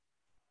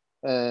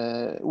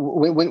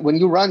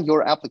you run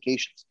your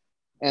applications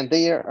and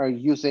they are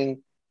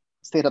using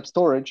StateHub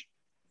Storage,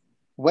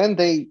 when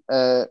they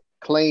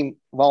claim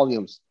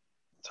volumes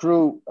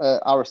through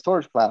our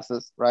storage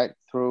classes, right?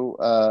 Through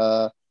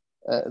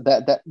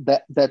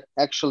that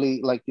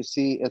actually, like you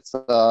see, it's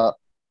a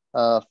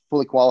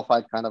fully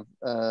qualified kind of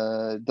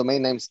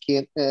domain name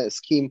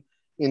scheme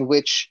in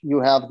which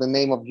you have the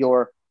name of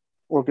your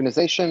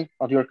organization,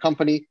 of your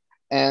company,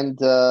 and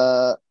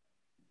the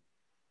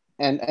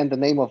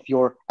name of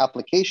your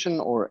application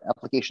or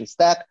application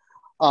stack,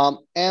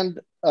 and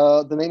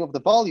the name of the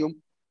volume.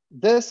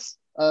 This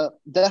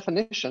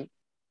definition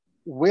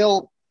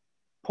will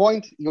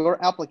point your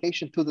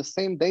application to the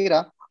same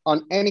data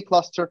on any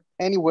cluster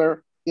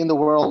anywhere in the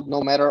world,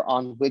 no matter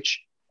on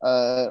which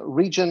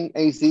region,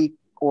 AZ,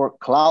 or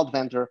cloud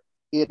vendor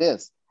it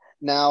is.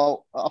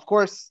 Now, of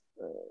course,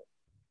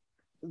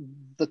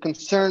 the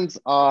concerns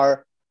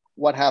are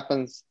what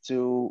happens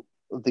to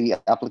the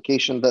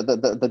application,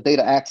 the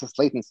data access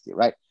latency,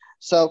 right?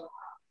 So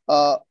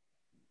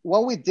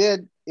what we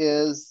did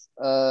is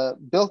we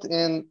built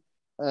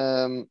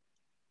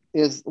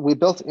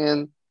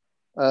in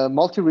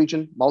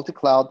multi-region,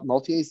 multi-cloud,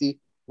 multi-AZ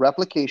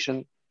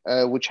replication,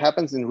 which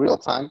happens in real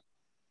time.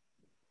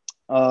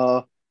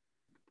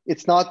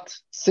 It's not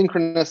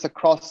synchronous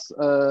across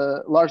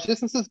large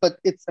distances, but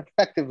it's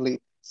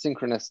effectively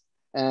synchronous.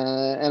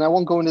 And I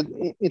won't go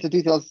into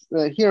details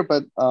here,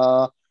 but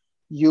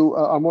you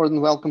are more than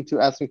welcome to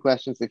ask me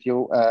questions if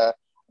you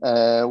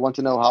want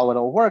to know how it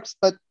all works.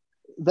 But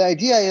the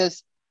idea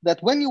is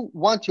that when you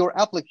want your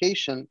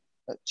application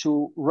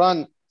to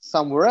run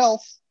somewhere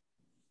else,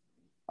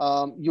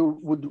 you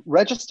would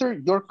register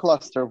your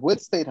cluster with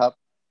StateHub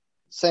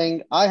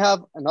saying, I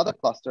have another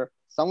cluster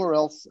somewhere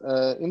else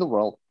in the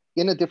world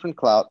in a different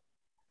cloud.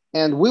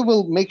 And we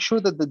will make sure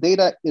that the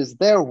data is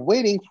there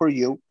waiting for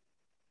you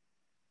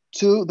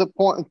to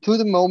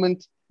the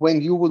moment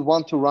when you would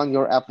want to run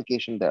your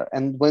application there.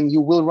 And when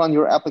you will run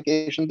your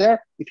application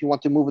there, if you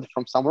want to move it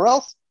from somewhere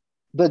else,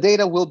 the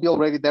data will be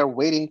already there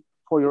waiting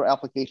for your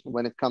application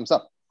when it comes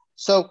up.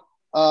 So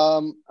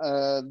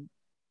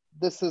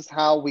this is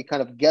how we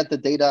kind of get the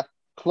data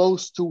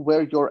close to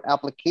where your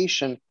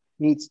application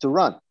needs to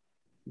run.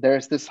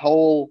 There's this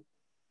whole,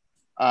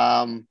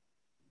 let's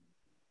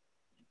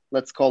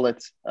call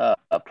it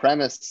a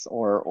premise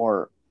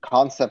or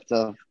concept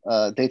of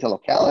data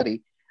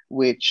locality,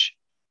 which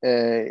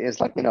is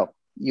like,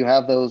 you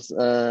have those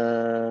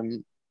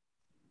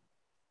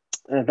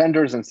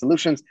vendors and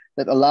solutions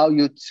that allow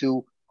you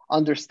to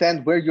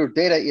understand where your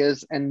data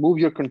is and move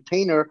your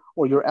container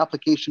or your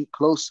application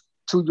close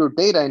to your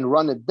data and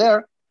run it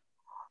there.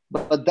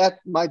 But that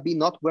might be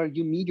not where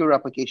you need your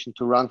application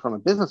to run from a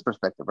business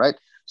perspective, right?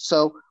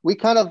 So we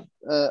kind of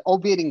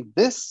obviating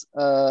this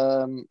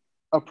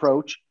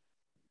approach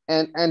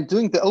and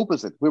doing the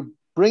opposite. We're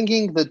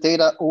bringing the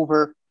data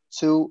over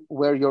to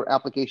where your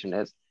application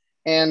is.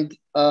 And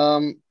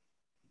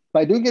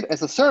by doing it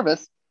as a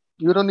service,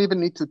 you don't even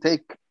need to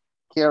take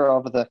care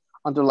of the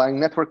underlying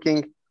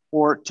networking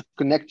or to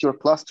connect your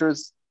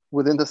clusters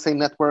within the same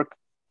network.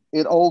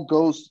 It all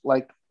goes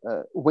like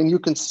when you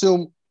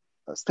consume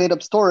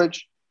StateHub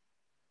storage,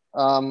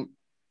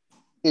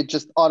 it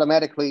just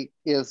automatically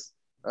is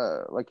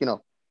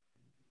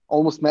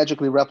almost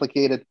magically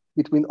replicated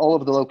between all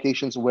of the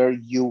locations where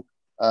you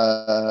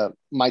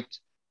might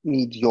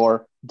need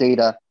your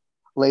data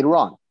later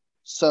on.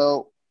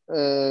 So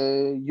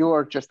you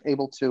are just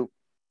able to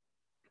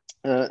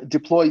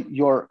deploy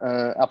your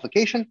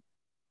application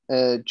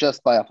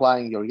just by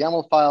applying your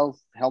YAML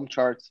files, Helm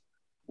charts,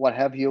 what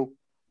have you,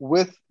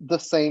 with the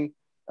same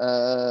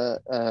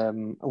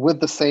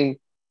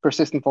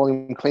persistent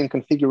volume claim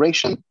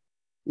configuration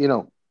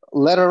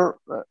letter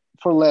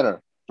for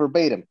letter,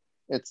 verbatim.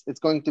 It's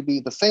going to be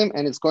the same,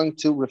 and it's going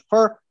to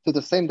refer to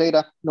the same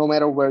data no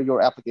matter where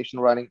your application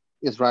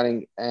is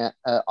running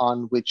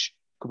on which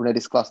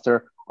Kubernetes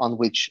cluster, on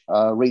which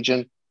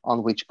region,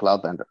 on which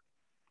cloud vendor.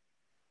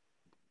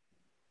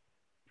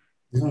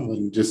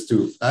 And just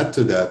to add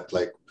to that,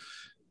 like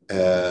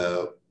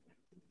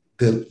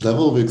the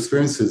level of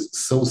experience is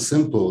so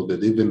simple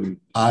that even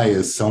I,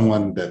 as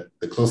someone that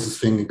the closest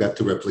thing I got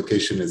to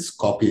replication is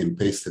copy and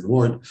paste in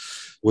Word,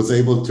 was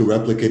able to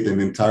replicate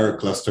an entire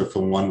cluster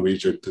from one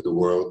region to the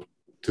world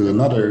to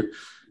another,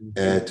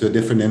 to a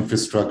different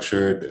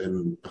infrastructure,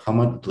 and how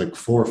much, like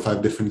 4 or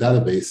 5 different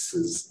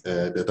databases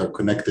that are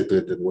connected to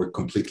it that work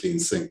completely in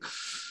sync.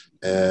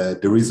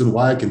 The reason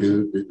why I can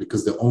do it,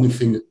 because the only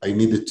thing I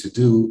needed to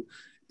do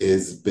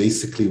is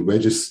basically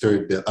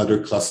register the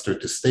other cluster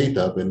to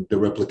StateHub, and the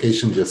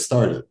replication just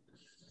started.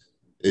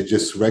 It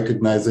just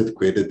recognized it,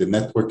 created the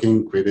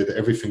networking, created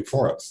everything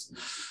for us.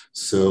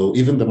 So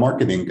even the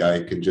marketing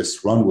guy can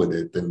just run with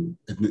it and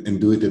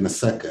do it in a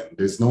second.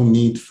 There's no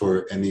need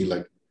for any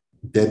like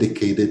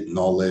dedicated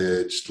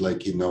knowledge,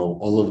 like,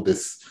 all of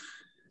this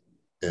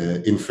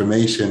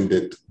information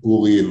that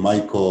Uri and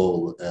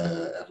Michael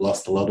have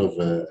lost a lot of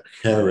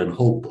hair and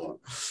hope on,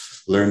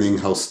 learning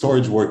how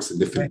storage works in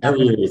different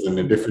areas and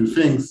in different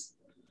things.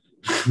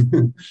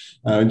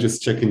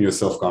 Just checking your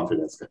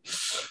self-confidence.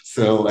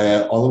 So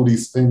all of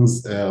these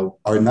things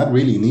are not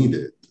really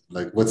needed.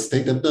 Like what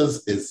StateHub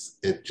does is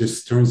it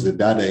just turns the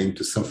data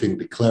into something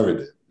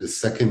declarative. The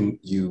second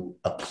you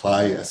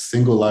apply a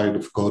single line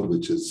of code,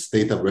 which is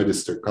StateHub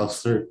register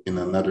cluster in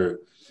another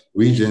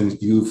region,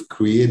 you've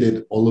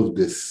created all of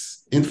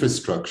this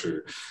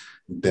infrastructure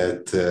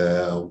that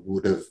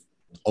would have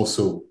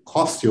also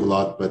cost you a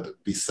lot, but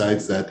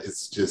besides that,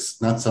 it's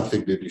just not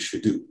something that you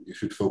should do. You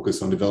should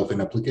focus on developing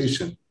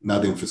application,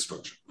 not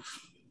infrastructure.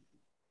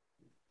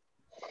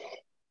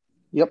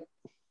 Yep.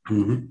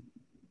 Mm-hmm.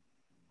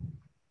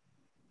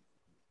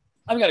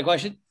 I've got a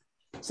question.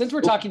 Since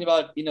we're talking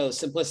about,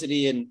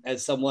 simplicity, and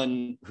as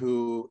someone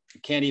who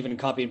can't even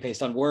copy and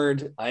paste on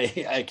Word,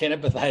 I can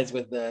empathize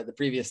with the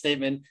previous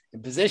statement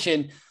and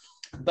position.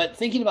 But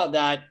thinking about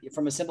that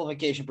from a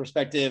simplification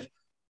perspective,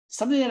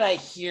 something that I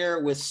hear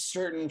with a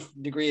certain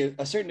degree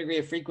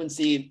of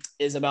frequency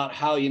is about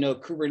how,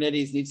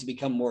 Kubernetes needs to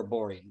become more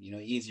boring,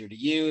 easier to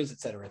use, et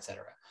cetera, et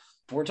cetera.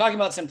 When we're talking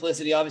about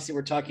simplicity, obviously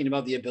we're talking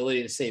about the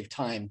ability to save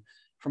time.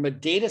 From a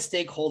data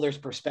stakeholder's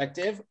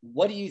perspective,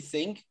 what do you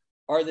think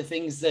are the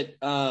things that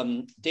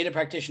data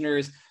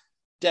practitioners,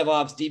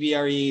 DevOps,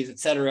 DBREs, et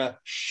cetera,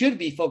 should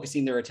be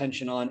focusing their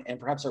attention on, and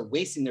perhaps are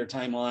wasting their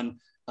time on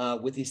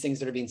with these things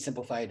that are being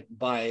simplified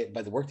by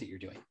the work that you're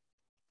doing?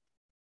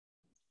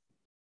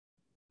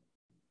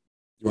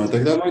 You want to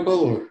take that,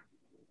 Michael?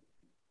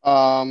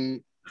 Or?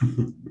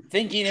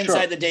 Thinking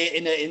inside the day,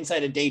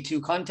 inside a day 2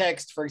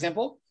 context, for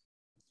example.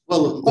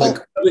 Well, like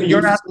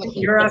you're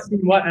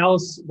asking what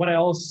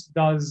else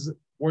does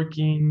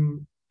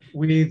working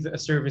with a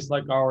service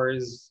like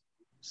ours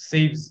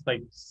saves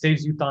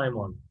you time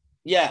on?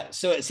 Yeah,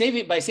 so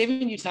by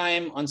saving you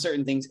time on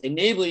certain things,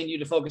 enabling you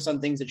to focus on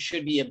things that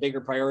should be a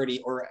bigger priority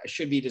or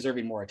should be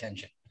deserving more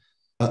attention.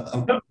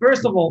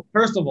 First of all,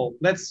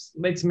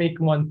 let's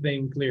make one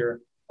thing clear.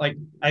 Like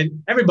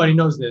everybody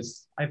knows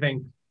this. I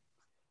think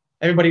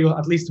everybody,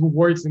 at least who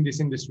works in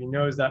this industry,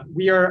 knows that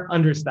we are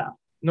understaffed.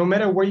 No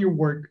matter where you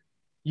work,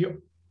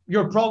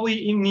 you're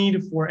probably in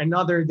need for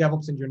another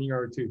DevOps engineer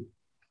or two.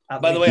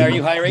 By the way, are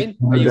you hiring?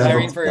 Are you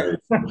hiring for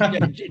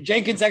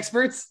Jenkins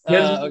experts?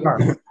 Yes, we are.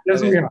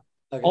 Okay.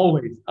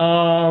 Always.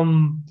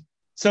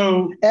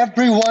 So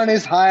everyone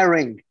is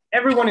hiring.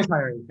 Everyone is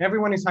hiring.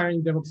 Everyone is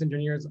hiring DevOps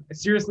engineers.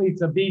 Seriously,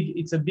 it's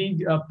a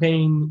big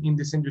pain in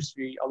this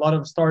industry. A lot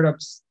of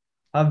startups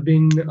have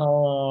been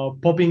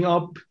popping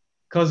up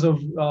because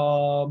of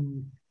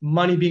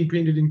money being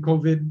printed in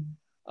COVID,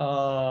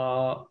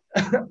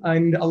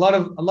 and a lot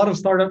of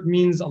startup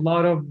means a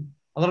lot of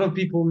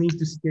people need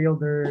to scale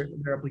their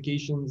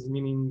applications,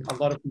 meaning a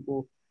lot of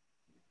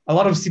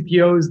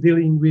CPOs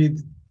dealing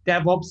with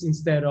DevOps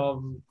instead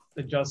of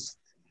just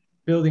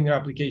building their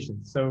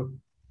applications. So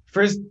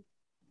first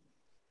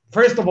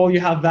of all,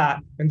 you have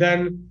that, and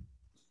then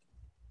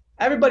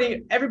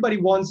everybody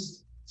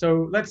wants.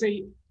 So let's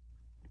say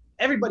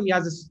everybody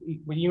has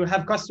when you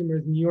have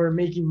customers and you're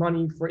making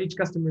money for each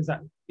customer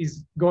that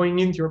is going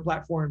into your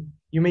platform,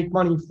 you make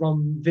money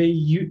from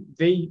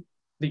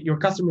your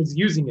customers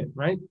using it,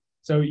 right?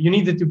 So you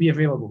need it to be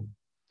available.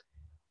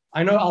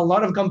 I know a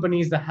lot of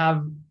companies that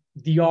have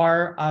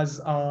DR as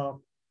a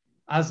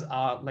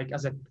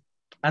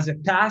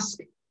task,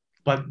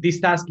 but this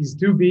task is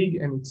too big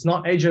and it's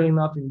not agile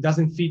enough and it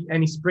doesn't fit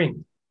any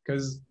sprint,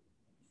 because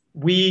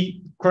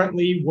we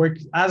currently work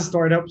as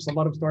startups. A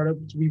lot of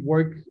startups, we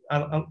work,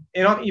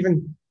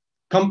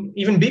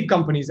 even big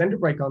companies,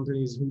 enterprise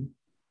companies who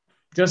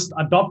just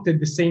adopted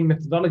the same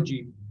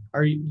methodology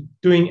are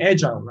doing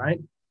agile,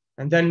 right?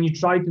 And then you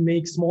try to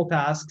make small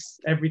tasks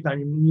every time.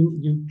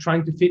 You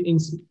trying to fit in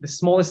the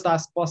smallest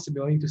task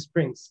possible into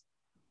sprints.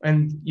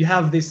 and you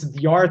have this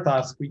DR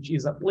task, which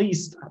is at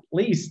least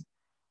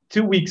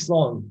 2 weeks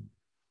long.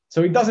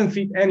 So it doesn't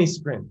fit any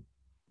sprint.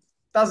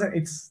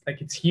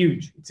 It's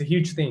huge. It's a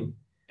huge thing.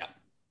 Yeah.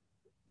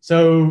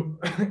 So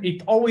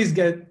it always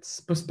gets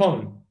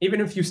postponed.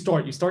 Even if you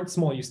start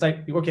small,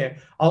 okay,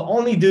 I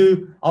only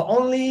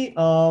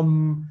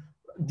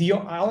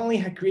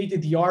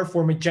created DR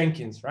for my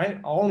Jenkins,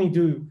 right? I'll only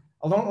do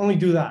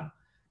that.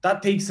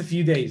 That takes a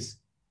few days.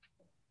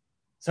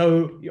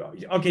 So,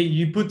 okay,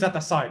 you put that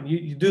aside.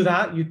 You do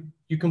that,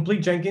 you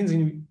complete Jenkins,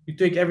 and you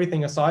take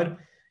everything aside.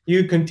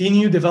 You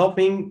continue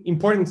developing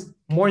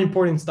more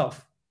important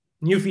stuff,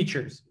 new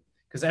features,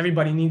 because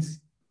everybody needs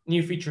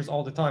new features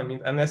all the time,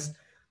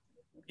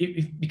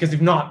 because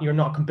if not, you're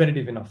not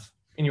competitive enough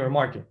in your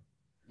market.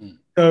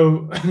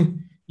 So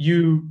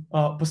you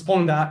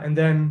postpone that, and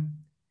then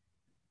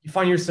you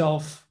find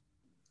yourself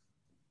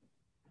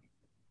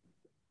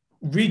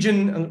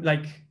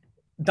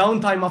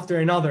downtime after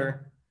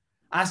another,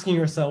 asking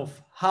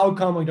yourself, how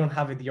come I don't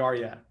have a DR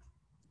yet?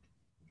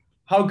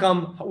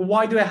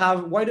 Why do I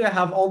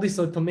have all this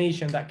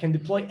automation that can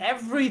deploy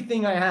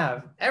everything I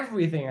have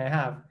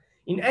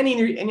in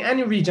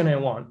any region I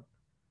want,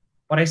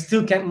 but I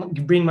still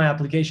can't bring my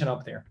application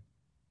up there?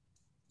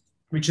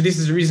 This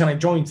is the reason I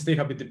joined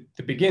StateHub at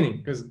the beginning,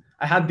 because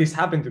I had this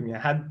happen to me. I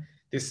had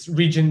this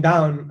region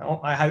down,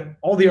 I had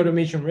all the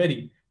automation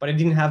ready, but I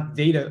didn't have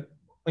data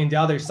on the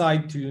other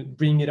side to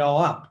bring it all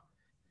up.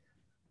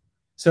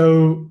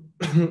 So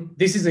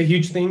this is a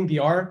huge thing,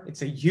 DR.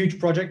 It's a huge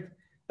project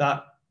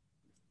that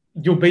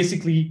you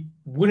basically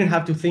wouldn't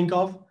have to think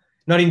of,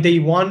 not in day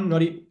one,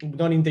 not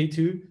in day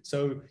two.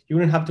 So you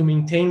wouldn't have to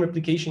maintain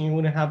replication, you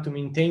wouldn't have to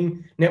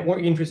maintain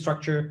network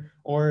infrastructure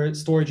or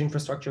storage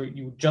infrastructure,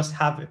 you just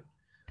have it.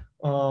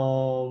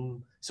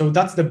 So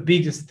that's the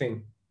biggest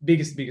thing,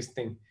 biggest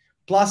thing.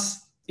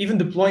 Plus, even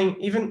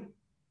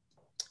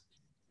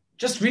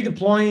just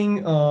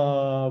redeploying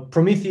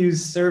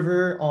Prometheus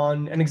server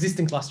on an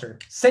existing cluster,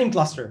 same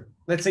cluster.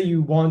 Let's say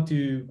you want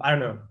to, I don't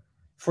know,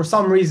 for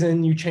some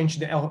reason you changed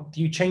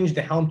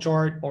the Helm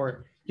chart,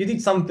 or you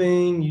did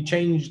something, you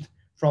changed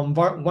from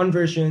one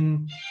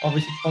version of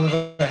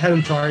a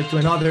Helm chart to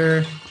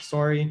another.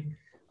 Sorry,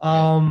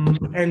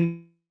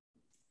 and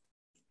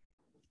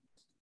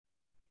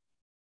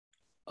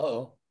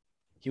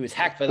he was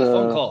hacked by the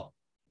phone call.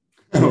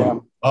 Yeah.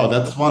 Oh,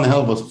 that's one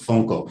hell of a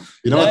phone call.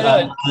 You know what?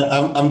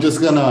 I'm just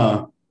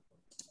gonna.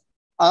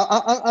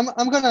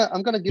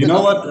 I'm gonna give. You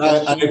know what?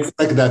 I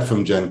expect that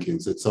from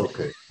Jenkins. It's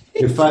okay.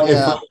 If I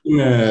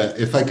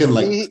can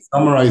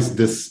summarize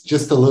this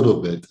just a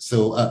little bit.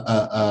 So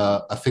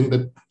I think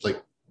that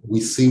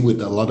we see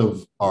with a lot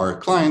of our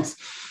clients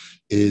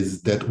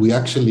is that we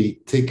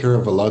actually take care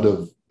of a lot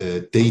of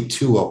day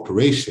two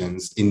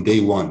operations in day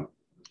one.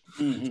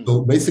 Mm-hmm.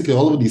 So basically,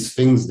 all of these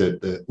things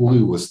that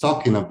Uri was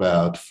talking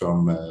about,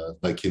 from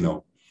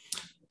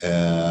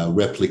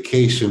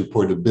replication,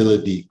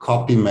 portability,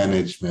 copy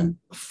management,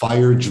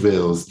 fire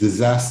drills,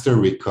 disaster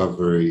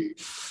recovery,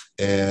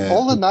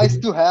 all the nice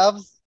to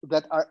haves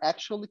that are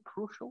actually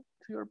crucial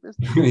to your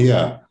business.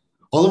 Yeah,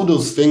 all of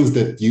those things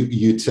that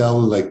you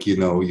tell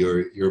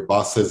your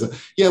boss says,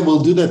 yeah,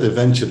 we'll do that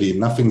eventually,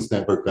 nothing's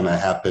never going to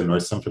happen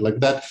or something like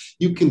that.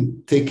 You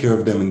can take care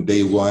of them in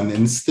day one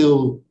and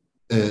still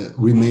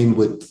remain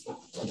with,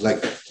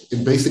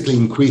 basically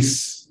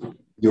increase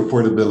your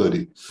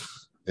portability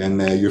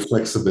and your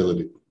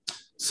flexibility.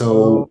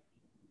 So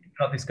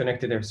got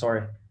disconnected there,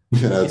 sorry.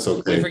 Yeah, that's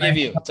okay. We forgive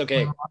you. It's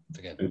okay.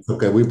 It's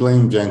okay. We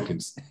blame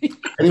Jenkins.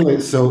 Anyway,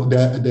 so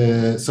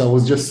so I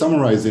was just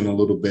summarizing a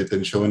little bit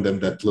and showing them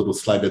that little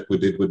slide that we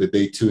did with the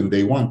day two and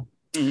day one.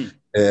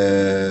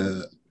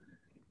 Mm-hmm.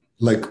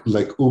 Like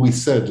Uri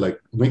said,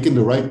 making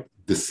the right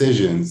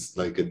decisions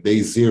at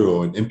day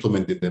zero and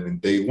implementing them in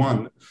day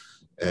one.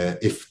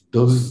 If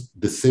those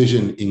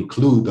decisions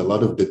include a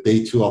lot of the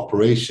day two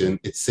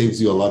operation, it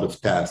saves you a lot of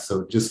tasks.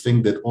 So just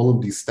think that all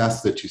of these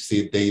tasks that you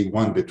see day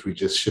one that we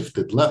just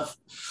shifted left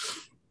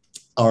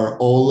are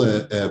all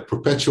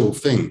perpetual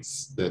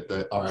things that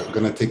are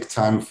going to take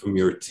time from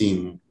your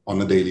team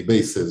on a daily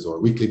basis or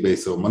weekly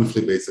basis or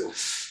monthly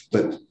basis.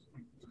 But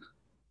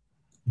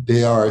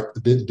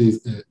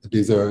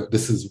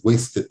this is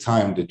wasted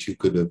time that you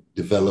could have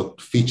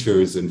developed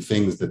features and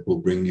things that will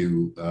bring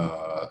you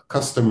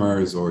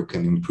customers or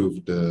can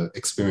improve the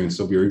experience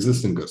of your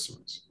existing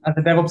customers. As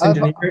a DevOps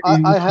engineer,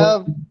 I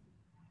have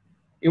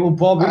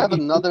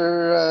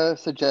another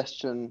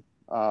suggestion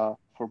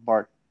for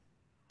Bart.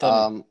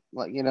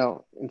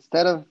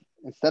 Instead of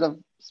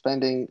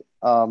spending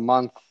a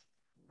month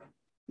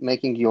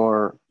making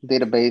your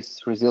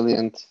database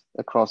resilient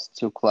across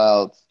two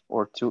clouds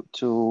or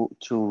two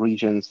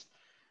regions,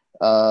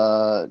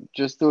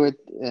 just do it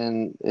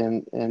in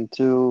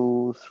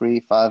 2, 3,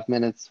 5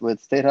 minutes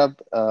with StateHub,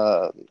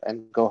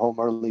 and go home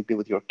early, be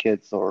with your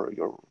kids or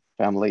your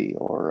family,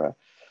 or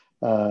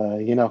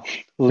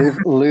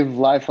live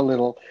life a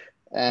little.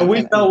 And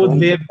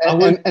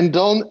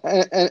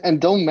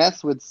don't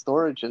mess with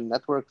storage and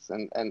networks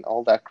and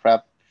all that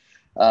crap,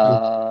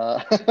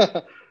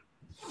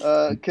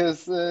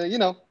 because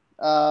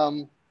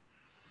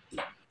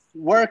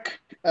work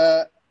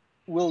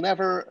you'll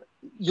never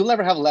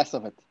have less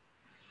of it.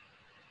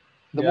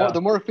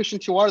 The more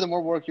efficient you are, the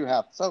more work you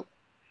have. So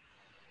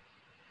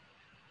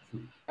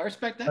I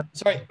respect that.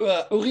 Sorry,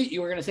 Uri,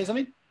 you were going to say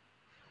something?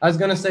 I was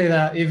going to say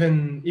that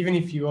even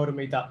if you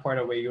automate that part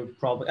away, you'll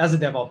probably, as a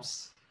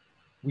DevOps,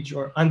 which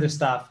are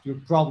understaffed,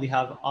 you'll probably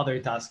have other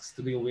tasks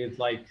to deal with,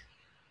 like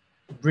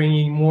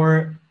bringing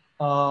more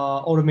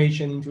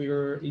automation into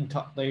your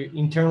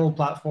internal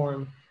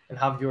platform and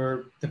have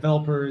your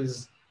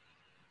developers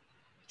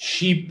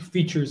ship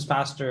features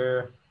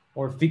faster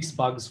or fix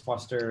bugs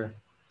faster.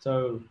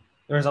 So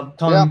there's a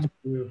ton to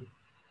do.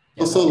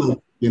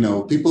 Also,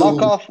 people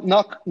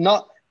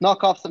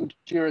knock off some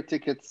Jira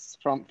tickets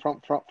from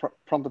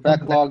the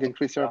backlog,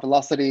 increase your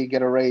velocity,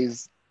 get a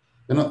raise.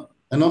 And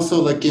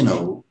also,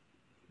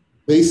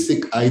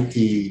 basic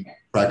IT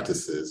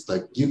practices,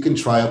 like you can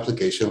try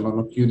application on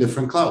a few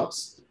different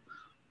clouds.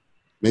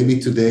 Maybe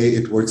today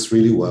it works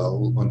really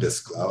well on this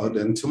cloud,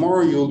 and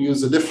tomorrow you'll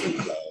use a different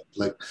cloud.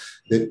 Like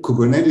the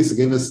Kubernetes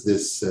gave us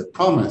this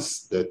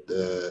promise that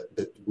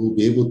we'll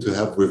be able to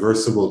have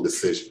reversible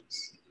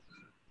decisions,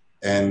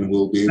 and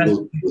we'll be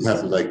able to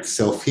have like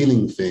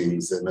self-healing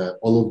things and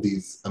all of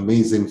these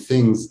amazing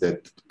things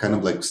that kind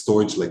of like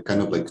storage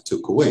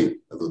took away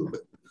a little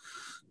bit.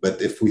 But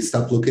if we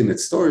stop looking at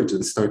storage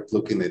and start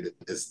looking at it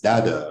as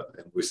data,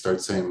 and we start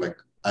saying like,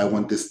 I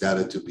want this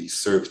data to be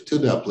served to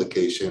the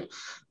application,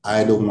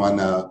 I don't want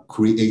to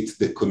create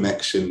the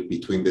connection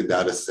between the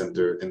data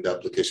center and the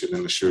application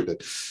and ensure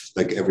that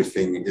like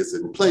everything is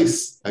in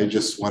place. I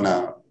just want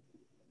to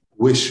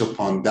wish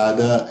upon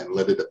data and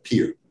let it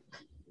appear.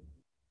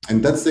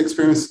 And that's the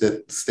experience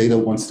that Stata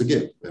wants to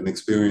give, an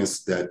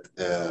experience that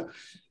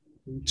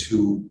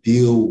to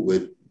deal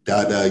with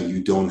data,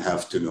 you don't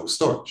have to know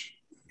storage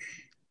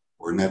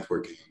or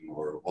networking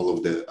or all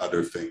of the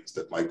other things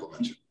that Michael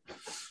mentioned.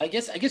 I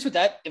guess with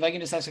that, if I can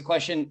just ask a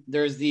question,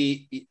 there's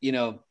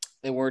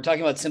when we're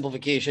talking about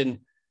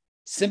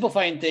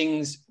simplifying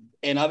things,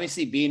 and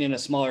obviously being in a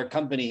smaller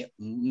company,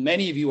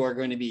 many of you are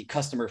going to be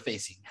customer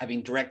facing,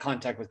 having direct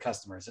contact with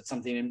customers. It's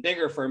something in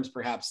bigger firms,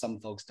 perhaps some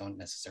folks don't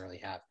necessarily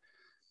have.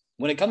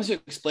 When it comes to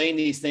explain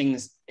these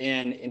things,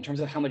 and in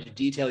terms of how much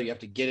detail you have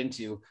to get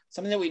into,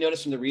 something that we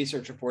noticed from the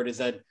research report is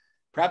that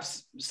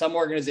perhaps some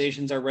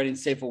organizations are running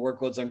stateful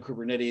workloads on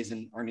Kubernetes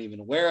and aren't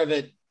even aware of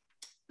it.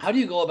 How do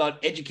you go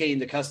about educating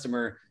the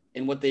customer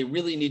in what they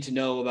really need to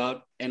know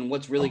about and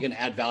what's really going to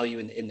add value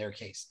in their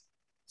case?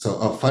 So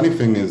a funny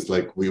thing is,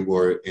 like, we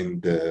were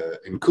in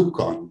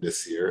KubeCon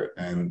this year,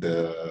 and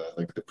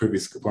like the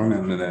previous KubeCon,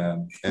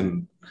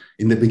 and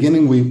in the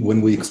beginning,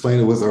 when we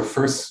explained, it was our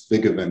first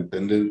big event,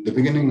 and in the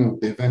beginning of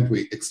the event,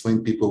 we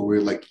explained people, we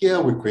were like, yeah,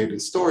 we're creating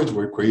storage,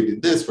 we're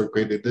creating this,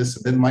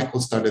 and then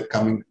Michael started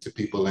coming to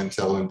people and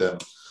telling them,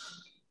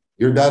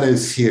 your data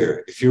is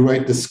here. If you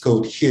write this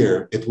code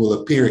here, it will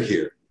appear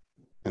here.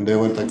 And they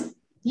went like,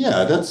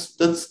 yeah, that's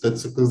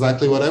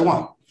exactly what I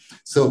want.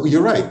 So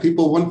you're right.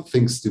 People want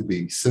things to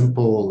be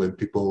simple, and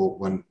people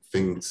want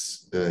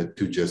things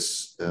to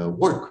just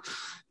work.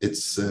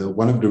 It's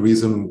one of the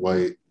reasons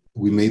why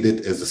we made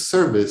it as a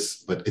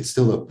service, but it's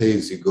still a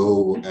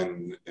pay-as-you-go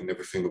and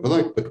everything of the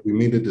like. But we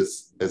made it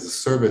as a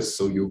service,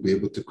 so you'll be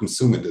able to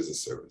consume it as a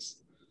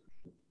service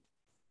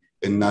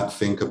and not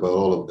think about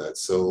all of that.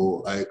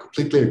 So I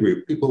completely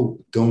agree.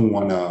 People don't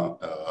want to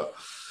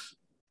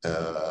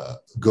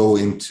go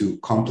into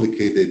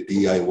complicated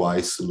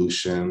DIY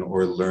solution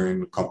or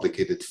learn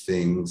complicated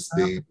things.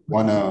 They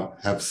want to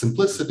have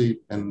simplicity.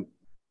 And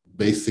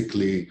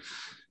basically,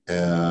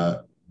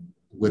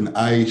 when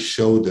I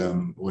show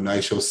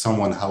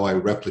someone how I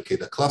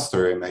replicate a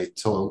cluster, and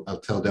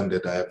I'll tell them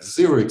that I have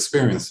zero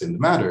experience in the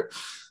matter,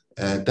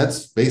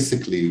 that's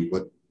basically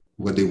what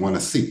they want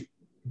to see.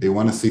 They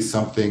want to see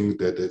something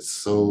that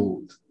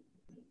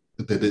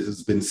it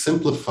has been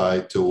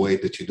simplified to a way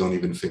that you don't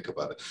even think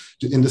about it.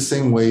 In the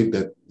same way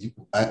that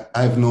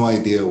I have no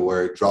idea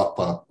where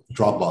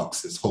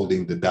Dropbox is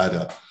holding the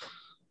data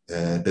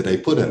that I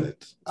put in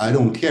it. I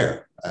don't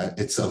care.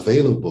 It's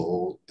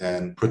available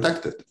and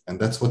protected, and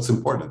that's what's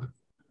important.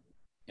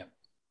 Yeah.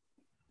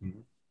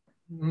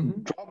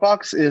 Mm-hmm.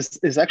 Dropbox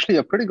is actually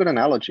a pretty good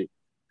analogy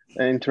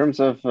in terms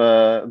of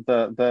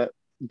the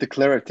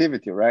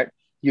declarativity, right?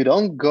 You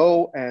don't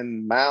go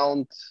and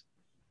mount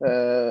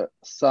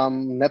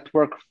some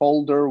network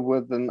folder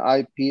with an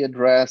IP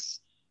address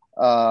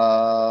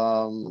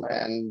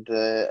and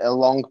a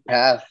long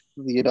path,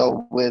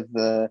 with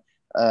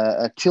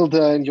a tilde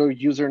in your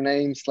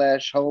username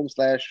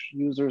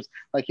 /home/users.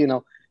 Like,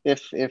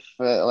 if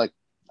like,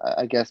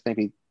 I guess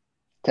maybe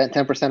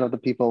 10% of the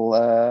people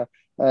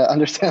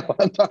understand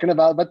what I'm talking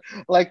about, but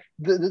like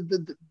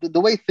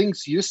the way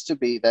things used to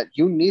be, that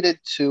you needed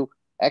to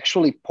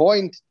actually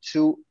point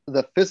to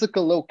the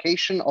physical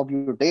location of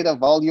your data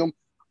volume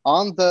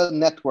on the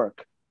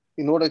network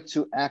in order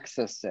to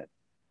access it.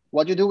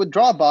 What you do with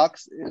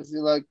Dropbox is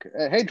you're like,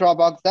 hey,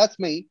 Dropbox, that's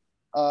me.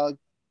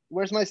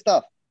 Where's my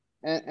stuff?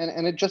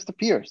 And it just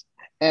appears.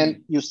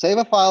 And you save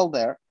a file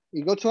there.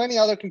 You go to any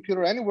other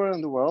computer anywhere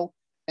in the world,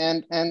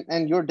 and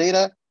your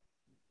data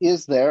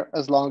is there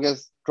as long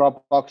as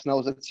Dropbox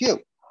knows it's you.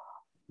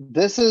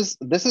 This is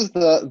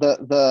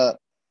the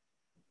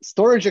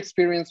storage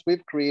experience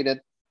we've created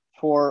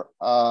for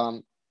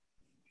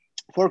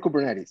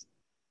Kubernetes.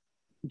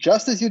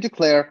 Just as you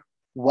declare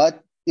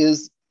what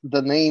is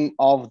the name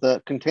of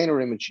the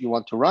container image you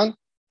want to run,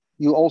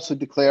 you also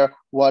declare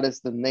what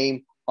is the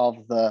name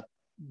of the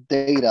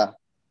data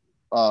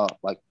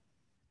like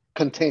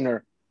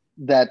container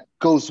that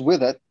goes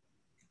with it,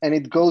 and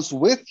it goes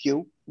with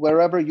you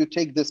wherever you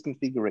take this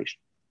configuration.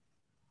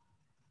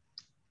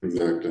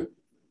 Exactly.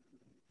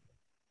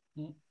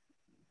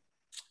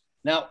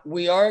 Now,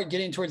 we are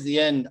getting towards the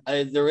end.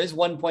 There is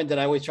one point that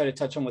I always try to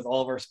touch on with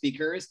all of our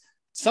speakers,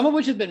 some of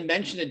which have been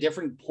mentioned at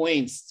different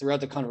points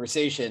throughout the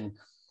conversation,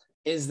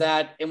 is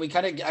that, and we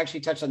kind of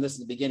actually touched on this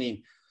at the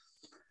beginning.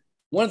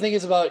 One thing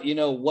is about,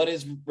 what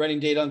is running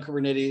data on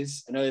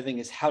Kubernetes? Another thing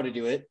is how to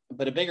do it.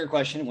 But a bigger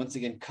question, once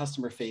again,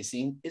 customer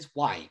facing, is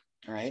why,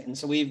 all right? And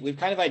so we've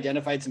kind of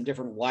identified some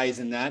different whys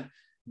in that.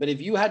 But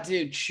if you had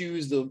to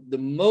choose the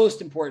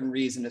most important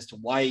reason as to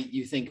why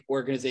you think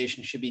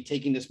organizations should be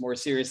taking this more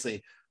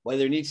seriously, why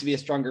there needs to be a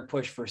stronger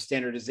push for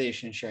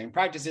standardization and sharing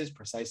practices,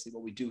 precisely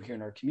what we do here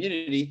in our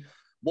community,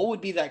 what would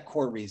be that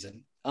core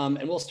reason?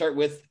 And we'll start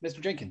with Mr.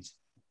 Jenkins.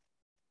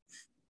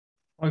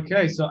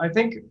 Okay, so I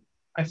think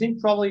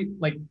probably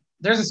like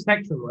there's a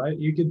spectrum, right?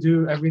 You could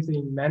do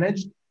everything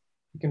managed,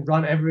 you can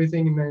run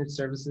everything in managed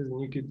services, and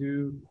you could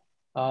do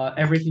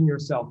everything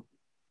yourself.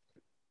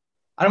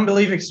 I don't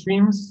believe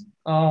extremes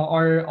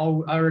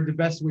are the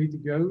best way to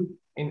go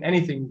in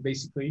anything,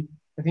 basically.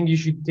 I think you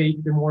should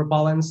take the more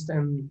balanced,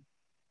 and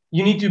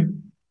you need to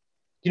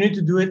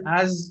do it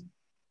as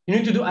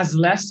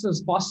less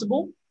as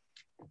possible.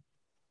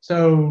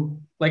 So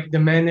like the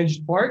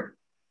managed part,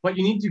 but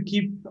you need to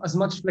keep as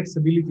much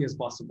flexibility as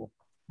possible,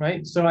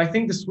 right? So I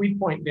think the sweet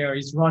point there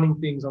is running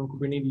things on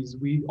Kubernetes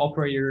with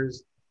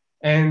operators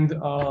and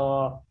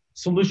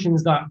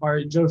solutions that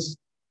are just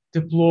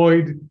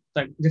deployed,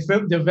 like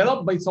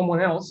developed by someone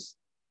else,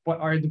 but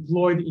are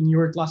deployed in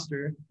your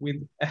cluster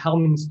with a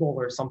Helm install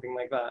or something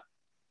like that,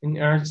 and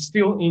are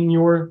still in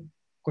your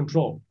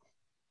control.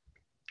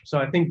 So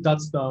I think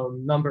that's the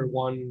number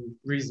one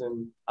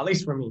reason, at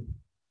least for me.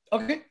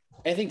 Okay.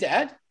 Anything to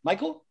add,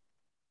 Michael?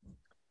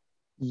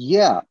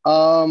 Yeah.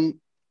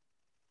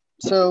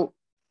 So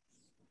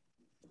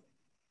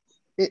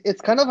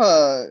it's kind of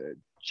a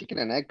chicken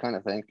and egg kind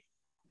of thing.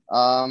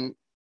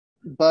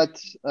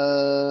 But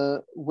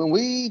when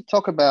we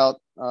talk about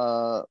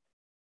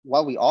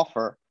what we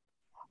offer,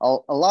 a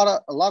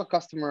lot of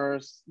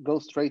customers go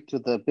straight to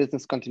the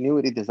business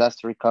continuity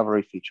disaster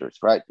recovery features,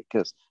 right?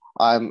 Because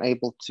I'm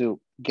able to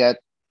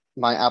get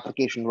my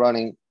application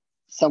running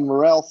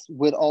somewhere else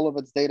with all of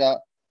its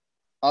data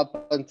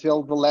up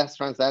until the last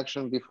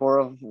transaction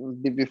before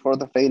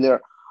the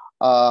failure.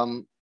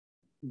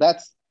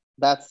 That's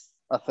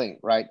a thing,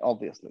 right?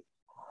 Obviously.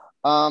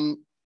 And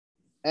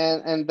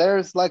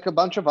there's like a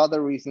bunch of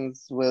other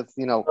reasons with,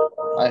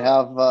 I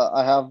have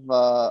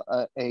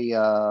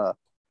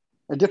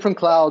a different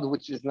cloud,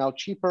 which is now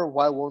cheaper.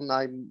 Why won't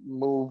I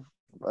move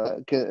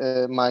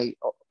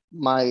my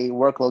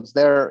workloads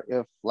there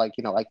if I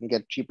can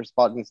get cheaper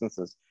spot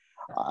instances?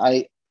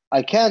 I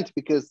can't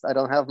because I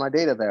don't have my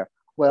data there.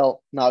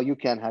 Well, now you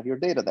can have your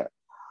data there.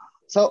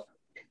 So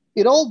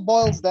it all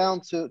boils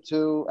down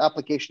to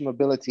application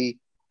mobility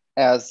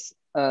as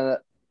a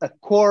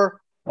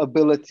core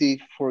ability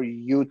for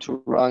you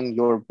to run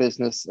your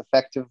business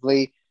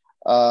effectively,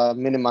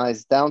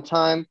 minimize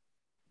downtime,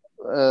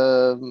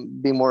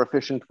 be more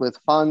efficient with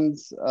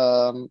funds,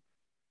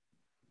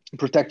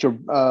 protect your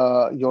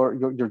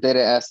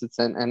data assets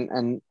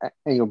and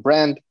your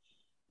brand.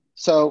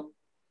 So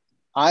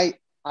I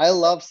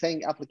love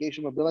saying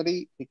application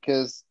mobility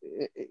because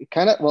it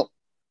kind of, well,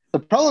 the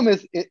problem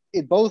is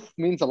it both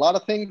means a lot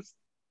of things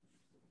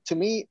to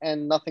me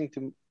and nothing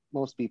to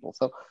most people.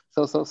 So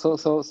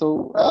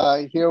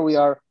here we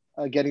are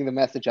getting the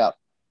message out.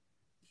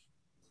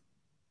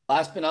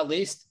 Last but not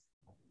least,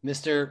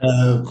 Mr.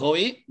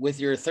 Roy, with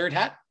your third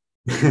hat.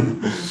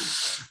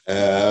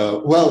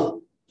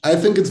 Well, I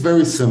think it's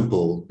very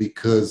simple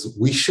because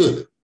we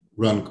should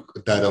run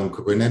that on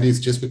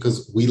Kubernetes just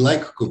because we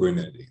like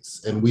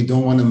Kubernetes and we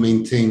don't want to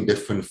maintain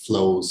different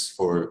flows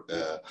for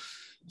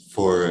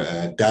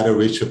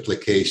data-rich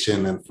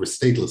application and for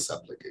stateless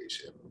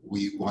application.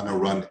 We want to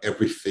run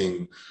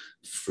everything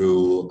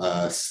through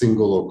a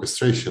single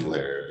orchestration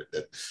layer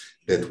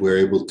that we're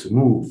able to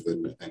move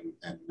and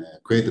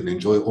create and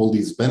enjoy all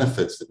these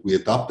benefits that we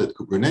adopted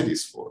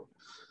Kubernetes for.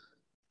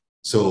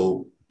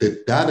 So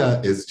the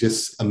data is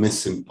just a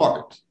missing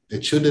part.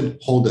 It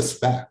shouldn't hold us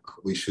back.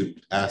 We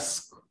should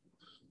ask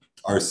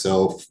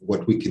ourselves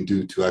what we can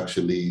do to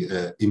actually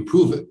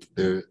improve it.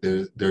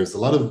 There's a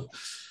lot of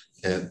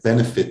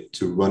benefit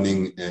to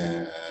running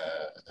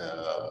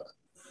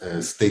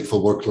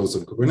stateful workloads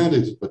on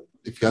Kubernetes, but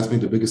if you ask me,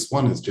 the biggest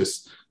one is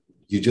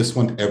you just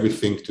want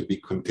everything to be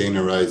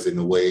containerized in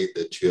a way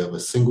that you have a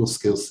single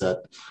skill set,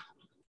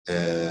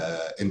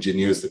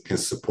 engineers that can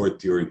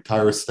support your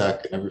entire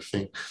stack and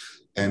everything.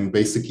 and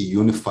basically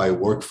unify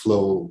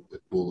workflow.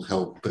 It will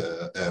help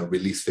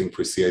release things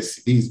for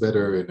CI/CDs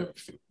better and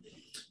everything.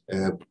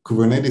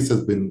 Kubernetes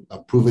has been a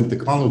proven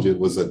technology. It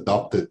was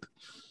adopted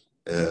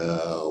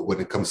when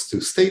it comes to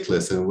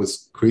stateless, and it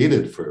was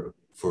created for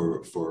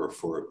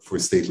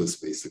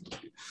stateless,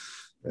 basically.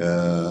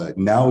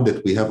 Now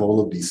that we have all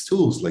of these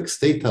tools like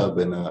StateHub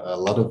and a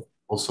lot of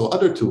also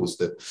other tools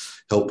that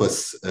help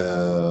us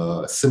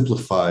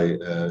simplify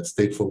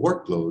stateful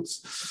workloads,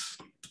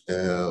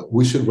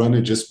 we should run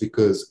it just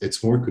because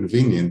it's more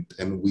convenient,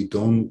 and we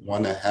don't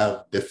want to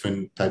have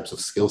different types of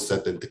skill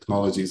set and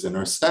technologies in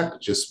our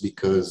stack just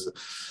because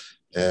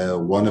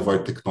one of our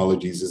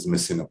technologies is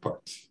missing a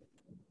part.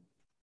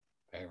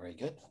 Very, very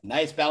good.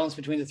 Nice balance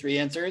between the three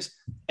answers.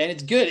 And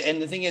it's good. And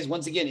the thing is,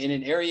 once again, in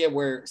an area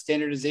where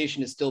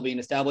standardization is still being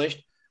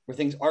established, where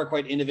things are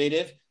quite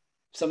innovative,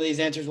 some of these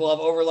answers will have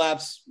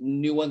overlaps,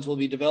 new ones will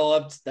be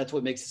developed. That's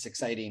what makes this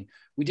exciting.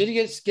 We did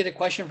get a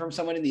question from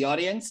someone in the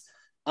audience.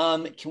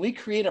 Can we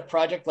create a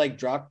project like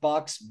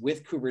Dropbox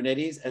with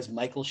Kubernetes, as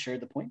Michael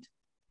shared the point?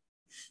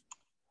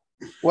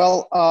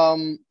 Well,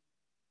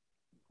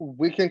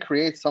 we can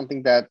create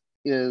something that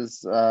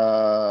is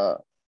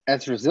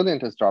as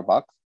resilient as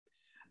Dropbox.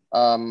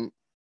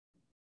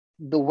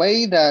 The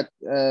way that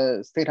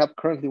StateHub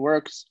currently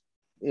works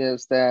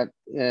is that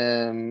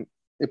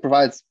it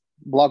provides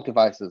block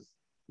devices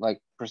like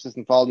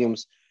persistent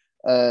volumes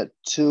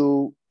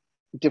to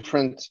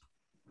different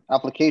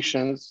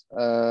applications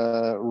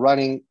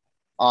running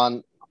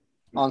on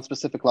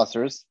specific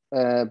clusters.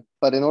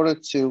 But in order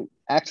to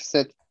access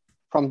it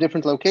from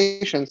different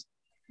locations,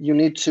 you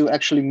need to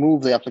actually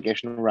move the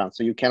application around.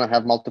 So you cannot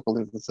have multiple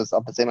instances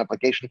of the same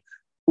application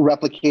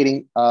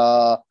replicating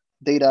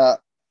data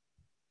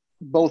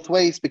both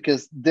ways,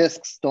 because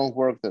disks don't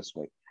work this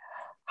way.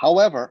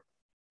 However,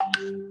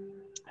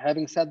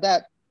 having said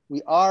that,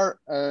 we are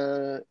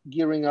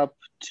gearing up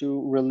to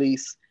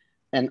release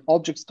an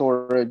object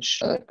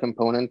storage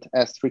component,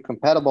 S3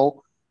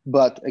 compatible,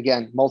 but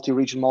again,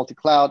 multi-region,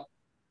 multi-cloud,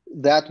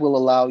 that will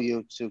allow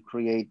you to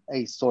create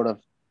a sort of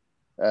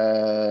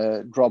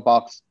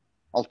Dropbox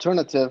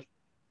alternative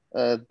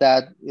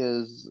that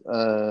is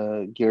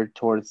geared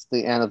towards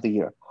the end of the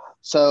year.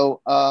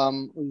 So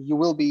you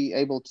will be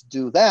able to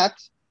do that.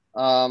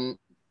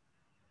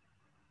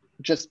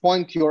 Just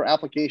point your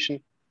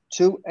application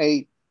to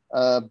a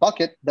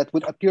bucket that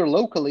would appear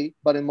locally,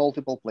 but in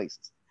multiple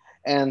places.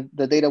 And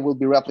the data will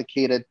be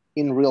replicated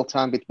in real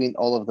time between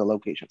all of the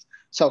locations.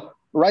 So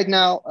right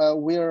now,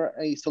 we're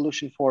a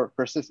solution for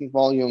persistent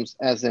volumes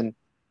as in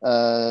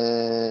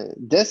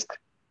disk,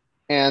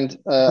 and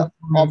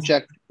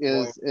object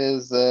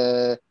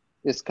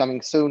is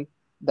coming soon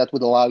that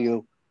would allow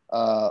you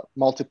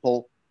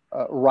multiple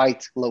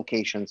write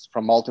locations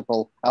from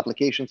multiple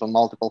applications on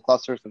multiple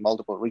clusters and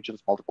multiple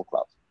regions, multiple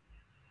clouds.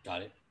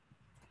 Got it.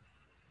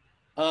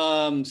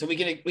 So we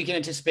can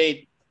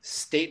anticipate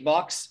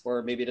Statebox,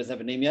 or maybe it doesn't have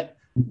a name yet,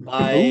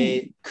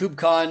 by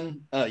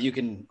KubeCon.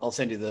 I'll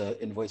send you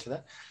the invoice for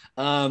that.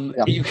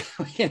 We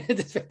can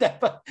anticipate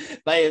that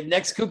by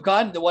next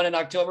KubeCon, the one in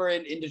October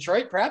in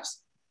Detroit,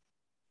 perhaps.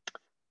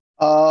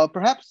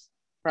 Perhaps.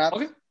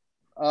 Okay.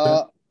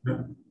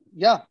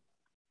 Yeah.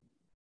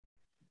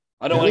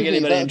 I don't want to get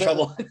anybody in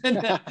trouble.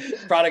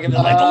 Product and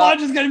like the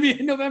launch is going to be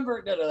in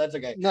November. No, that's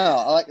okay.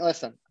 No,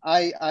 listen,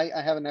 I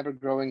have an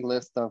ever-growing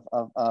list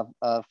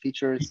of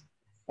features,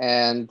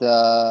 and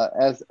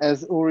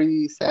as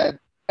Uri said,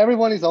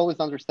 everyone is always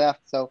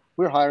understaffed, so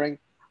we're hiring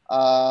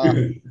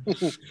in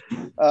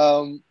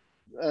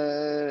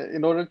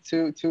order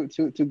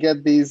to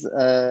get these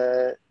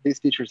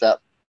features out.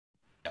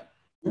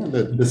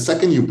 The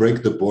second you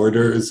break the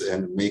borders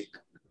and make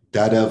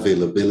data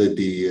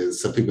availability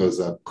is something as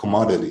a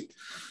commodity,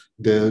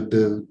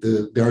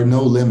 there are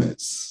no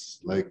limits.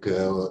 Like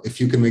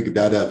if you can make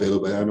data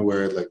available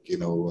anywhere, like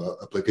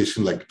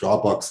application like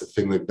Dropbox, a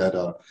thing like that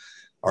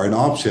are an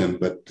option.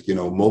 But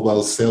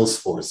mobile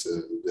Salesforce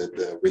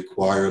that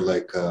require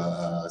like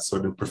a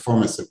certain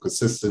performance and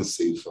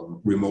consistency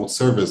from remote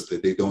service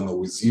that they don't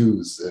always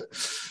use.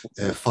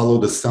 Follow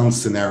the sun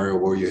scenario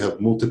where you have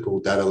multiple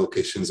data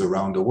locations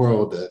around the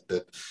world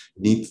that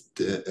need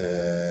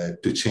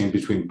to change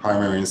between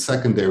primary and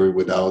secondary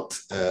without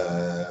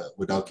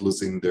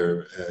losing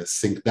their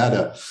sync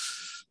data.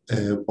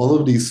 All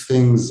of these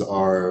things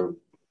are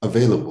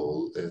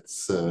available.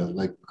 It's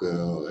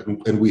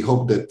and we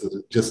hope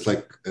that just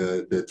like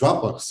the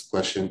Dropbox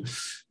question,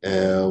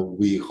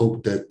 we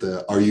hope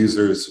that our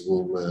users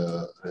will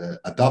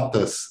adopt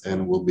us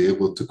and will be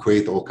able to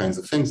create all kinds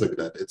of things like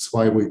that. It's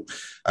why we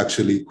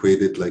actually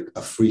created like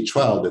a free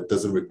trial that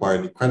doesn't require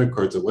any credit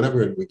cards or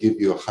whatever, and we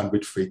give you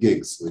 100 free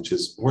gigs, which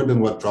is more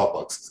than what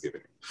Dropbox is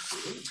giving you.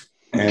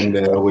 And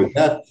with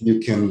that, you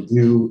can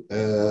do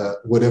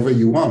whatever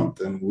you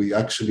want. And we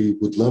actually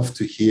would love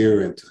to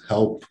hear and to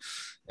help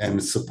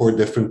and support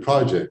different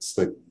projects.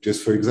 Like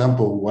just for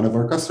example, one of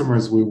our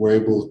customers, we were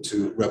able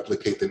to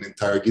replicate an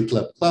entire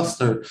GitLab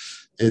cluster.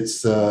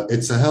 It's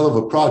a hell of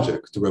a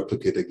project to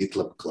replicate a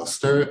GitLab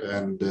cluster,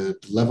 and the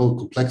level of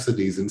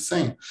complexity is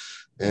insane.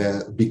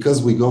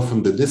 because we go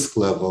from the disk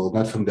level,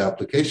 not from the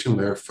application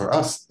layer, for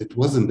us, it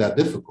wasn't that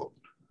difficult.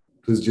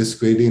 It was just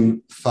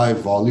creating 5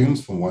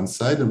 volumes from one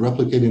side and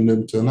replicating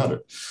them to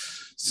another.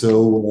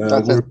 So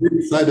we're really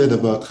excited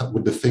about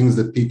with the things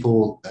that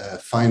people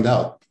find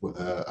out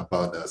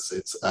about us.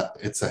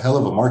 It's a hell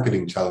of a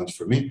marketing challenge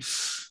for me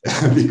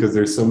because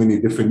there's so many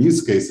different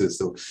use cases.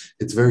 So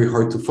it's very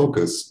hard to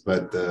focus.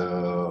 But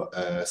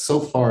so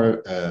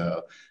far,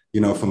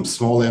 from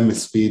small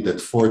MSP that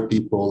 4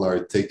 people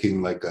are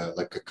taking like a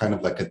kind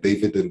of like a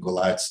David and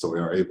Goliath story,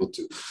 are able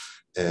to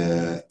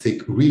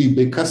take really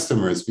big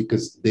customers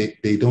because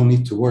they don't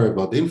need to worry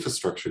about the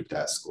infrastructure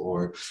task,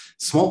 or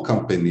small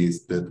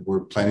companies that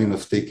were planning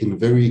of taking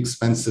very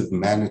expensive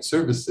managed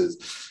services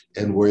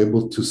and were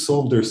able to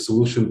solve their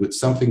solution with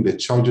something that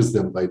charges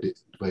them by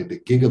the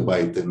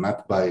gigabyte and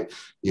not by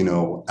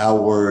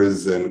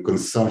hours and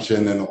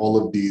consumption and all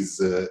of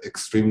these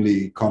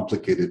extremely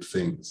complicated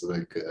things.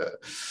 Like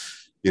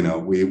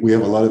we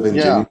have a lot of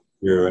engineers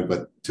here,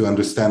 but to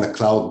understand a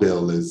cloud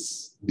bill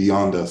is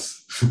beyond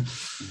us.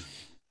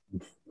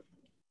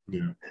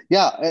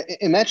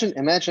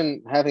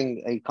 Imagine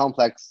having a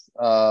complex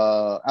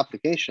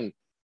application,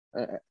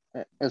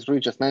 as Rui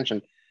just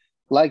mentioned,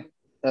 like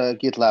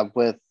GitLab,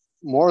 with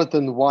more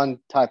than one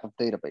type of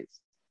database.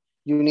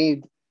 You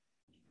need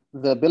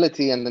the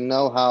ability and the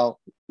know-how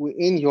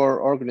in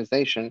your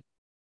organization.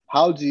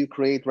 How do you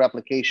create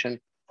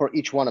replication for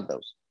each one of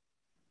those?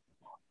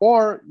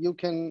 Or you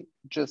can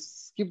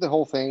just skip the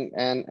whole thing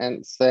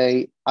and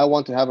say, I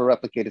want to have a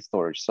replicated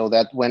storage, so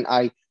that when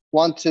I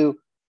want to,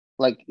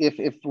 like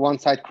if one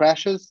side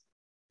crashes,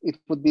 it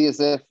would be as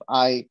if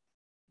I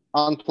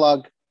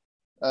unplug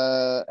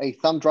a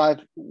thumb drive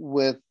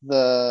with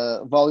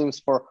the volumes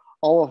for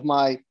all of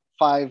my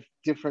 5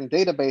 different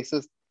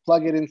databases,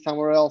 plug it in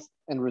somewhere else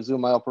and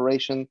resume my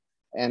operation.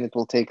 And it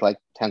will take like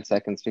 10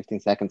 seconds, 15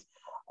 seconds.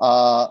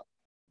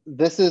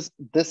 This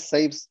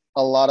saves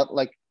a lot of,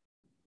 like,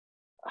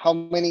 how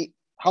many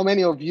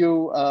of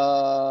you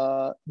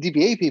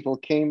DBA people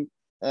came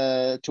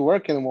to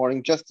work in the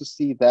morning just to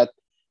see that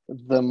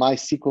the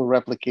MySQL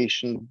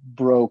replication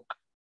broke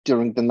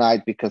during the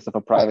night because of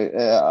a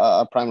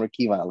primary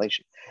key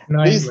violation?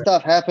 This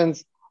stuff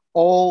happens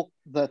all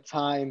the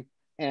time,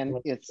 and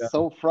it's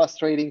so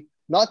frustrating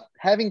not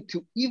having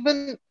to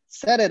even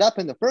set it up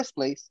in the first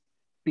place,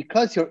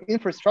 because your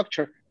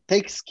infrastructure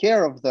takes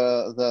care of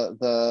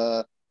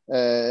the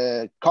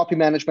copy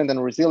management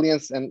and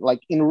resilience, and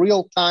like in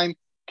real time,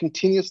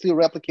 continuously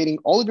replicating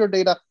all of your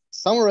data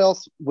somewhere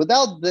else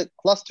without the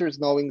clusters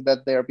knowing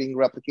that they're being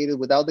replicated,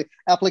 without the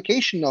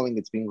application knowing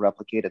it's being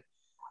replicated.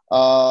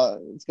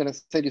 It's going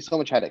to save you so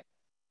much headache.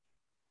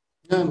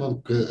 Yeah,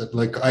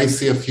 like I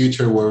see a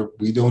future where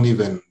we don't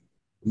even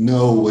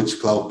know which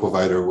cloud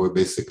provider we're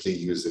basically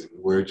using.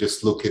 We're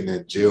just looking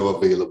at geo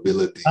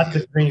availability. That's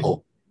the dream.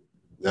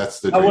 That's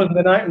the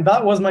dream.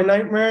 That was my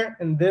nightmare,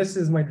 and this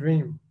is my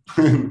dream.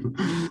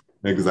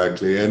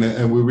 Exactly,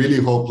 and we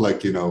really hope,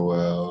 like,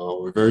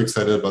 we're very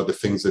excited about the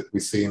things that we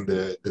see in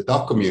the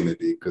doc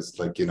community, because,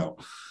 like,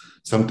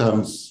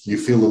 sometimes you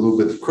feel a little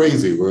bit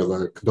crazy where,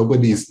 like,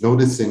 nobody's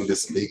noticing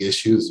these big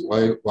issues.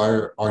 Why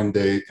aren't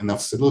there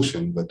enough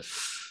solution? But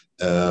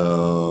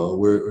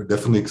we're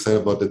definitely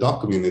excited about the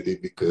doc community,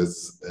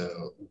 because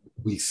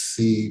we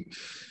see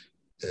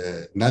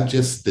not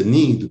just the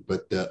need,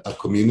 but a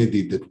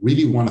community that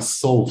really want to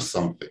solve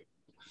something.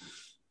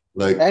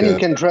 Like, and you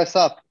can dress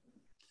up.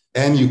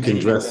 And you can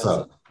dress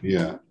up.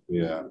 Yeah,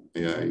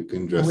 you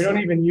can dress up. We don't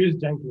even use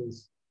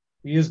Jenkins.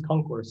 We use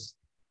Concourse.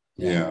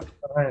 Yeah.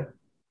 All right.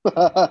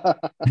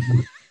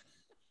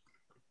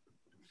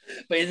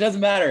 But it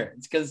doesn't matter.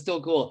 It's because it's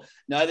still cool.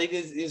 No, I think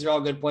these are all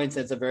good points.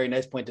 That's a very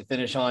nice point to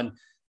finish on.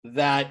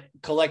 That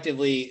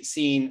collectively,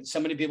 seeing so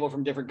many people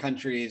from different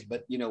countries,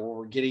 but where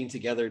we're getting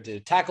together to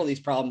tackle these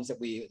problems that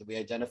we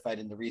identified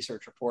in the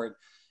research report,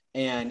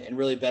 and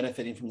really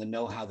benefiting from the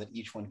know-how that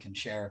each one can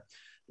share.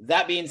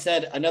 That being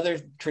said, another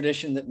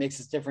tradition that makes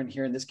us different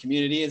here in this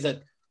community is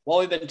that while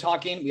we've been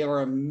talking, we have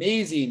our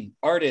amazing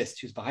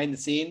artist who's behind the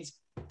scenes.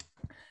 So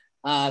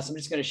I'm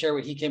just going to share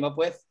what he came up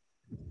with.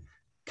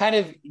 Kind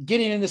of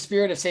getting in the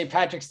spirit of St.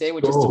 Patrick's Day,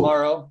 which is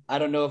tomorrow. I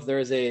don't know if there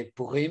is a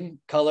Purim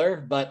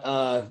color,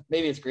 but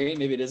maybe it's green,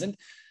 maybe it isn't.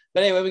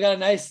 But anyway, we got a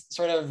nice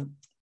sort of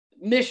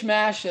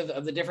mishmash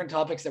of the different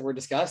topics that were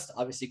discussed.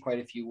 Obviously, quite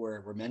a few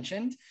were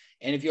mentioned.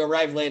 And if you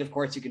arrive late, of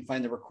course, you can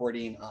find the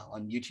recording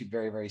on YouTube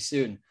very, very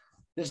soon.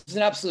 This is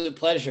an absolute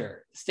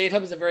pleasure. State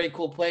Hub is a very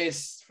cool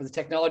place for the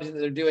technology that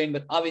they're doing,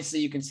 but obviously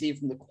you can see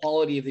from the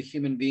quality of the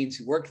human beings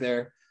who work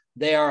there,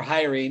 they are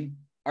hiring.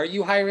 Are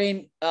you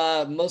hiring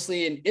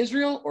mostly in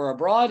Israel or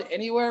abroad,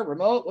 anywhere,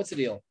 remote? What's the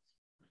deal?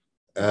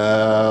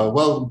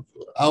 Well,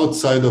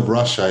 outside of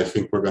Russia, I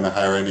think we're going to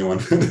hire anyone.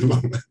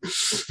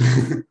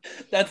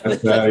 That's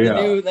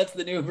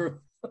the new.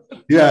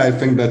 Yeah, I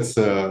think that's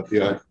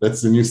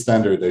the new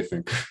standard, I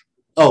think.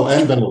 Oh,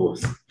 and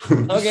Belarus.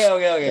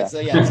 Okay. Yeah.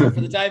 So for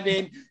the time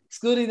being,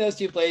 excluding those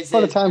 2 places. For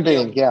the time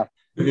being, yeah.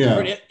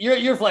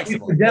 You're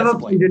flexible. The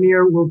DevOps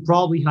engineer will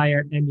probably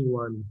hire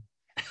anyone.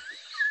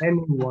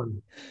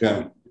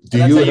 Yeah.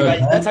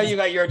 That's how you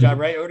got your job,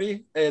 right,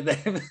 Udi?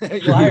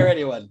 You'll hire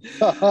anyone.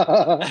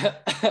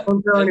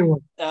 Don't tell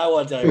anyone. I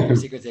won't tell you. Your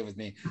secret's safe with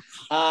me.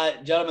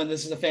 Gentlemen,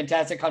 this is a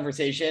fantastic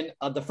conversation.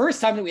 The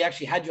first time that we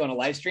actually had you on a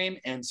live stream,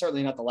 and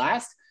certainly not the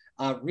last.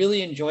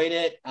 Really enjoyed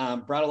it.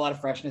 Brought a lot of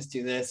freshness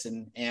to this,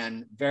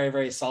 and very,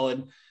 very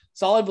solid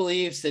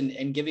beliefs,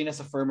 and giving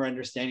us a firmer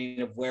understanding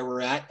of where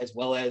we're at, as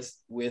well as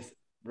with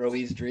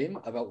Roe's dream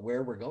about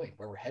where we're going,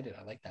 where we're headed.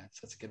 I like that. So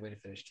that's a good way to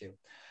finish too.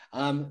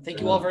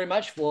 Thank you all very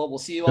much. We'll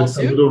see you all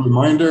soon. A little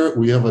reminder,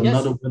 we have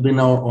another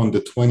webinar on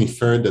the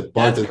 23rd that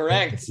Bart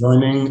is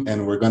joining,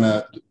 and we're going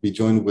to be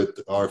joined with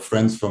our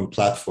friends from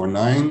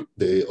Plat49.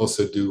 They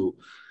also do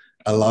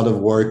a lot of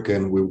work,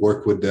 and we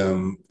work with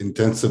them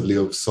intensively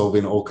of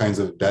solving all kinds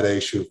of data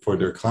issues for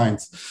their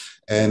clients.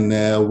 And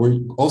we're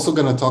also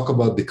going to talk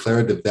about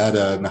declarative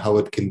data and how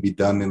it can be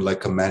done in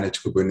like a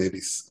managed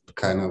Kubernetes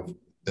kind of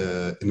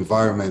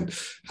environment,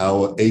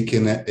 how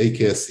AKS,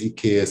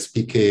 EKS,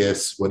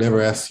 PKS,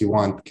 whatever S you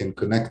want can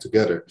connect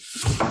together.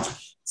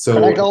 So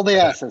connect all the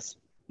S's.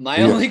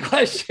 My only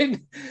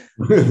question,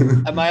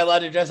 am I allowed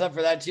to dress up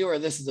for that too? Or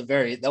this is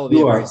that will be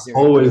you a very are serious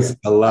always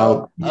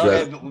allowed to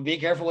dress. Okay, but be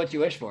careful what you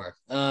wish for.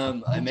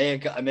 I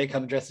may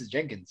come dressed as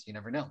Jenkins. You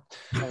never know.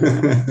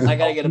 I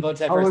got to get a bow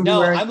tie first.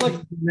 No, I'm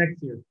looking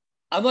next year.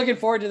 I'm looking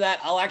forward to that.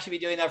 I'll actually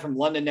be doing that from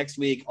London next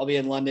week. I'll be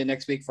in London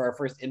next week for our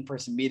first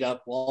in-person meetup.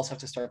 We'll also have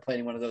to start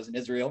planning one of those in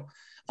Israel.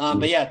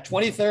 But yeah,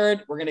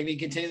 23rd, we're going to be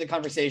continuing the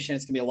conversation.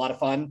 It's going to be a lot of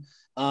fun.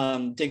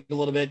 Dig a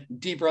little bit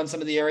deeper on some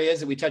of the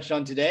areas that we touched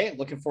on today.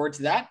 Looking forward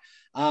to that.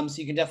 So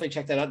you can definitely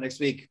check that out next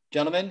week.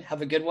 Gentlemen,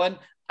 have a good one.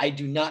 I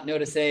do not know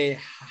to say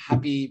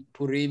Happy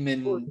Purim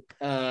in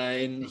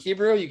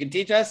Hebrew. You can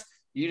teach us.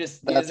 Is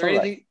there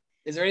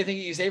anything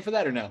you say for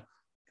that or no?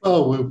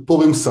 Oh,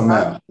 Purim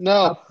Sameach.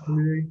 No.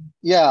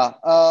 Yeah.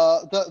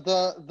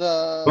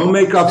 Don't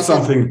make up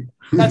something.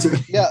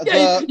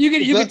 You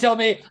can tell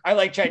me I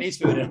like Chinese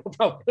food.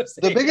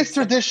 The biggest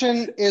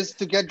tradition is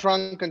to get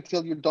drunk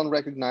until you don't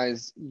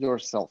recognize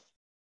yourself.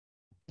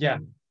 Yeah.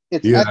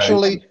 It's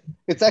actually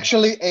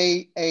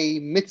a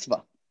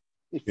mitzvah,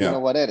 if you know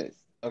what it is.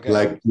 Okay.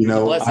 Like,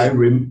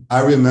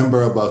 I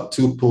remember about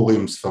 2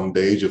 Purims from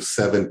the age of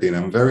 17.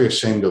 I'm very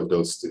ashamed of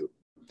those 2.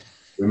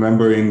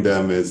 Remembering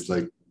them is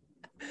like.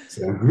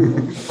 So.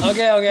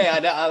 Okay. All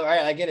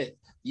right, I get it.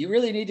 You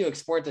really need to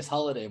export this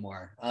holiday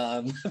more.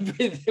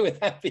 With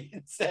that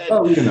being said,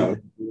 you're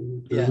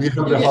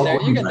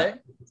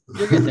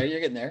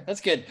getting there.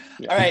 That's good.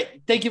 Yeah. All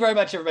right. Thank you very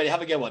much, everybody.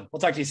 Have a good one. We'll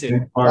talk to you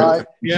soon. Bye.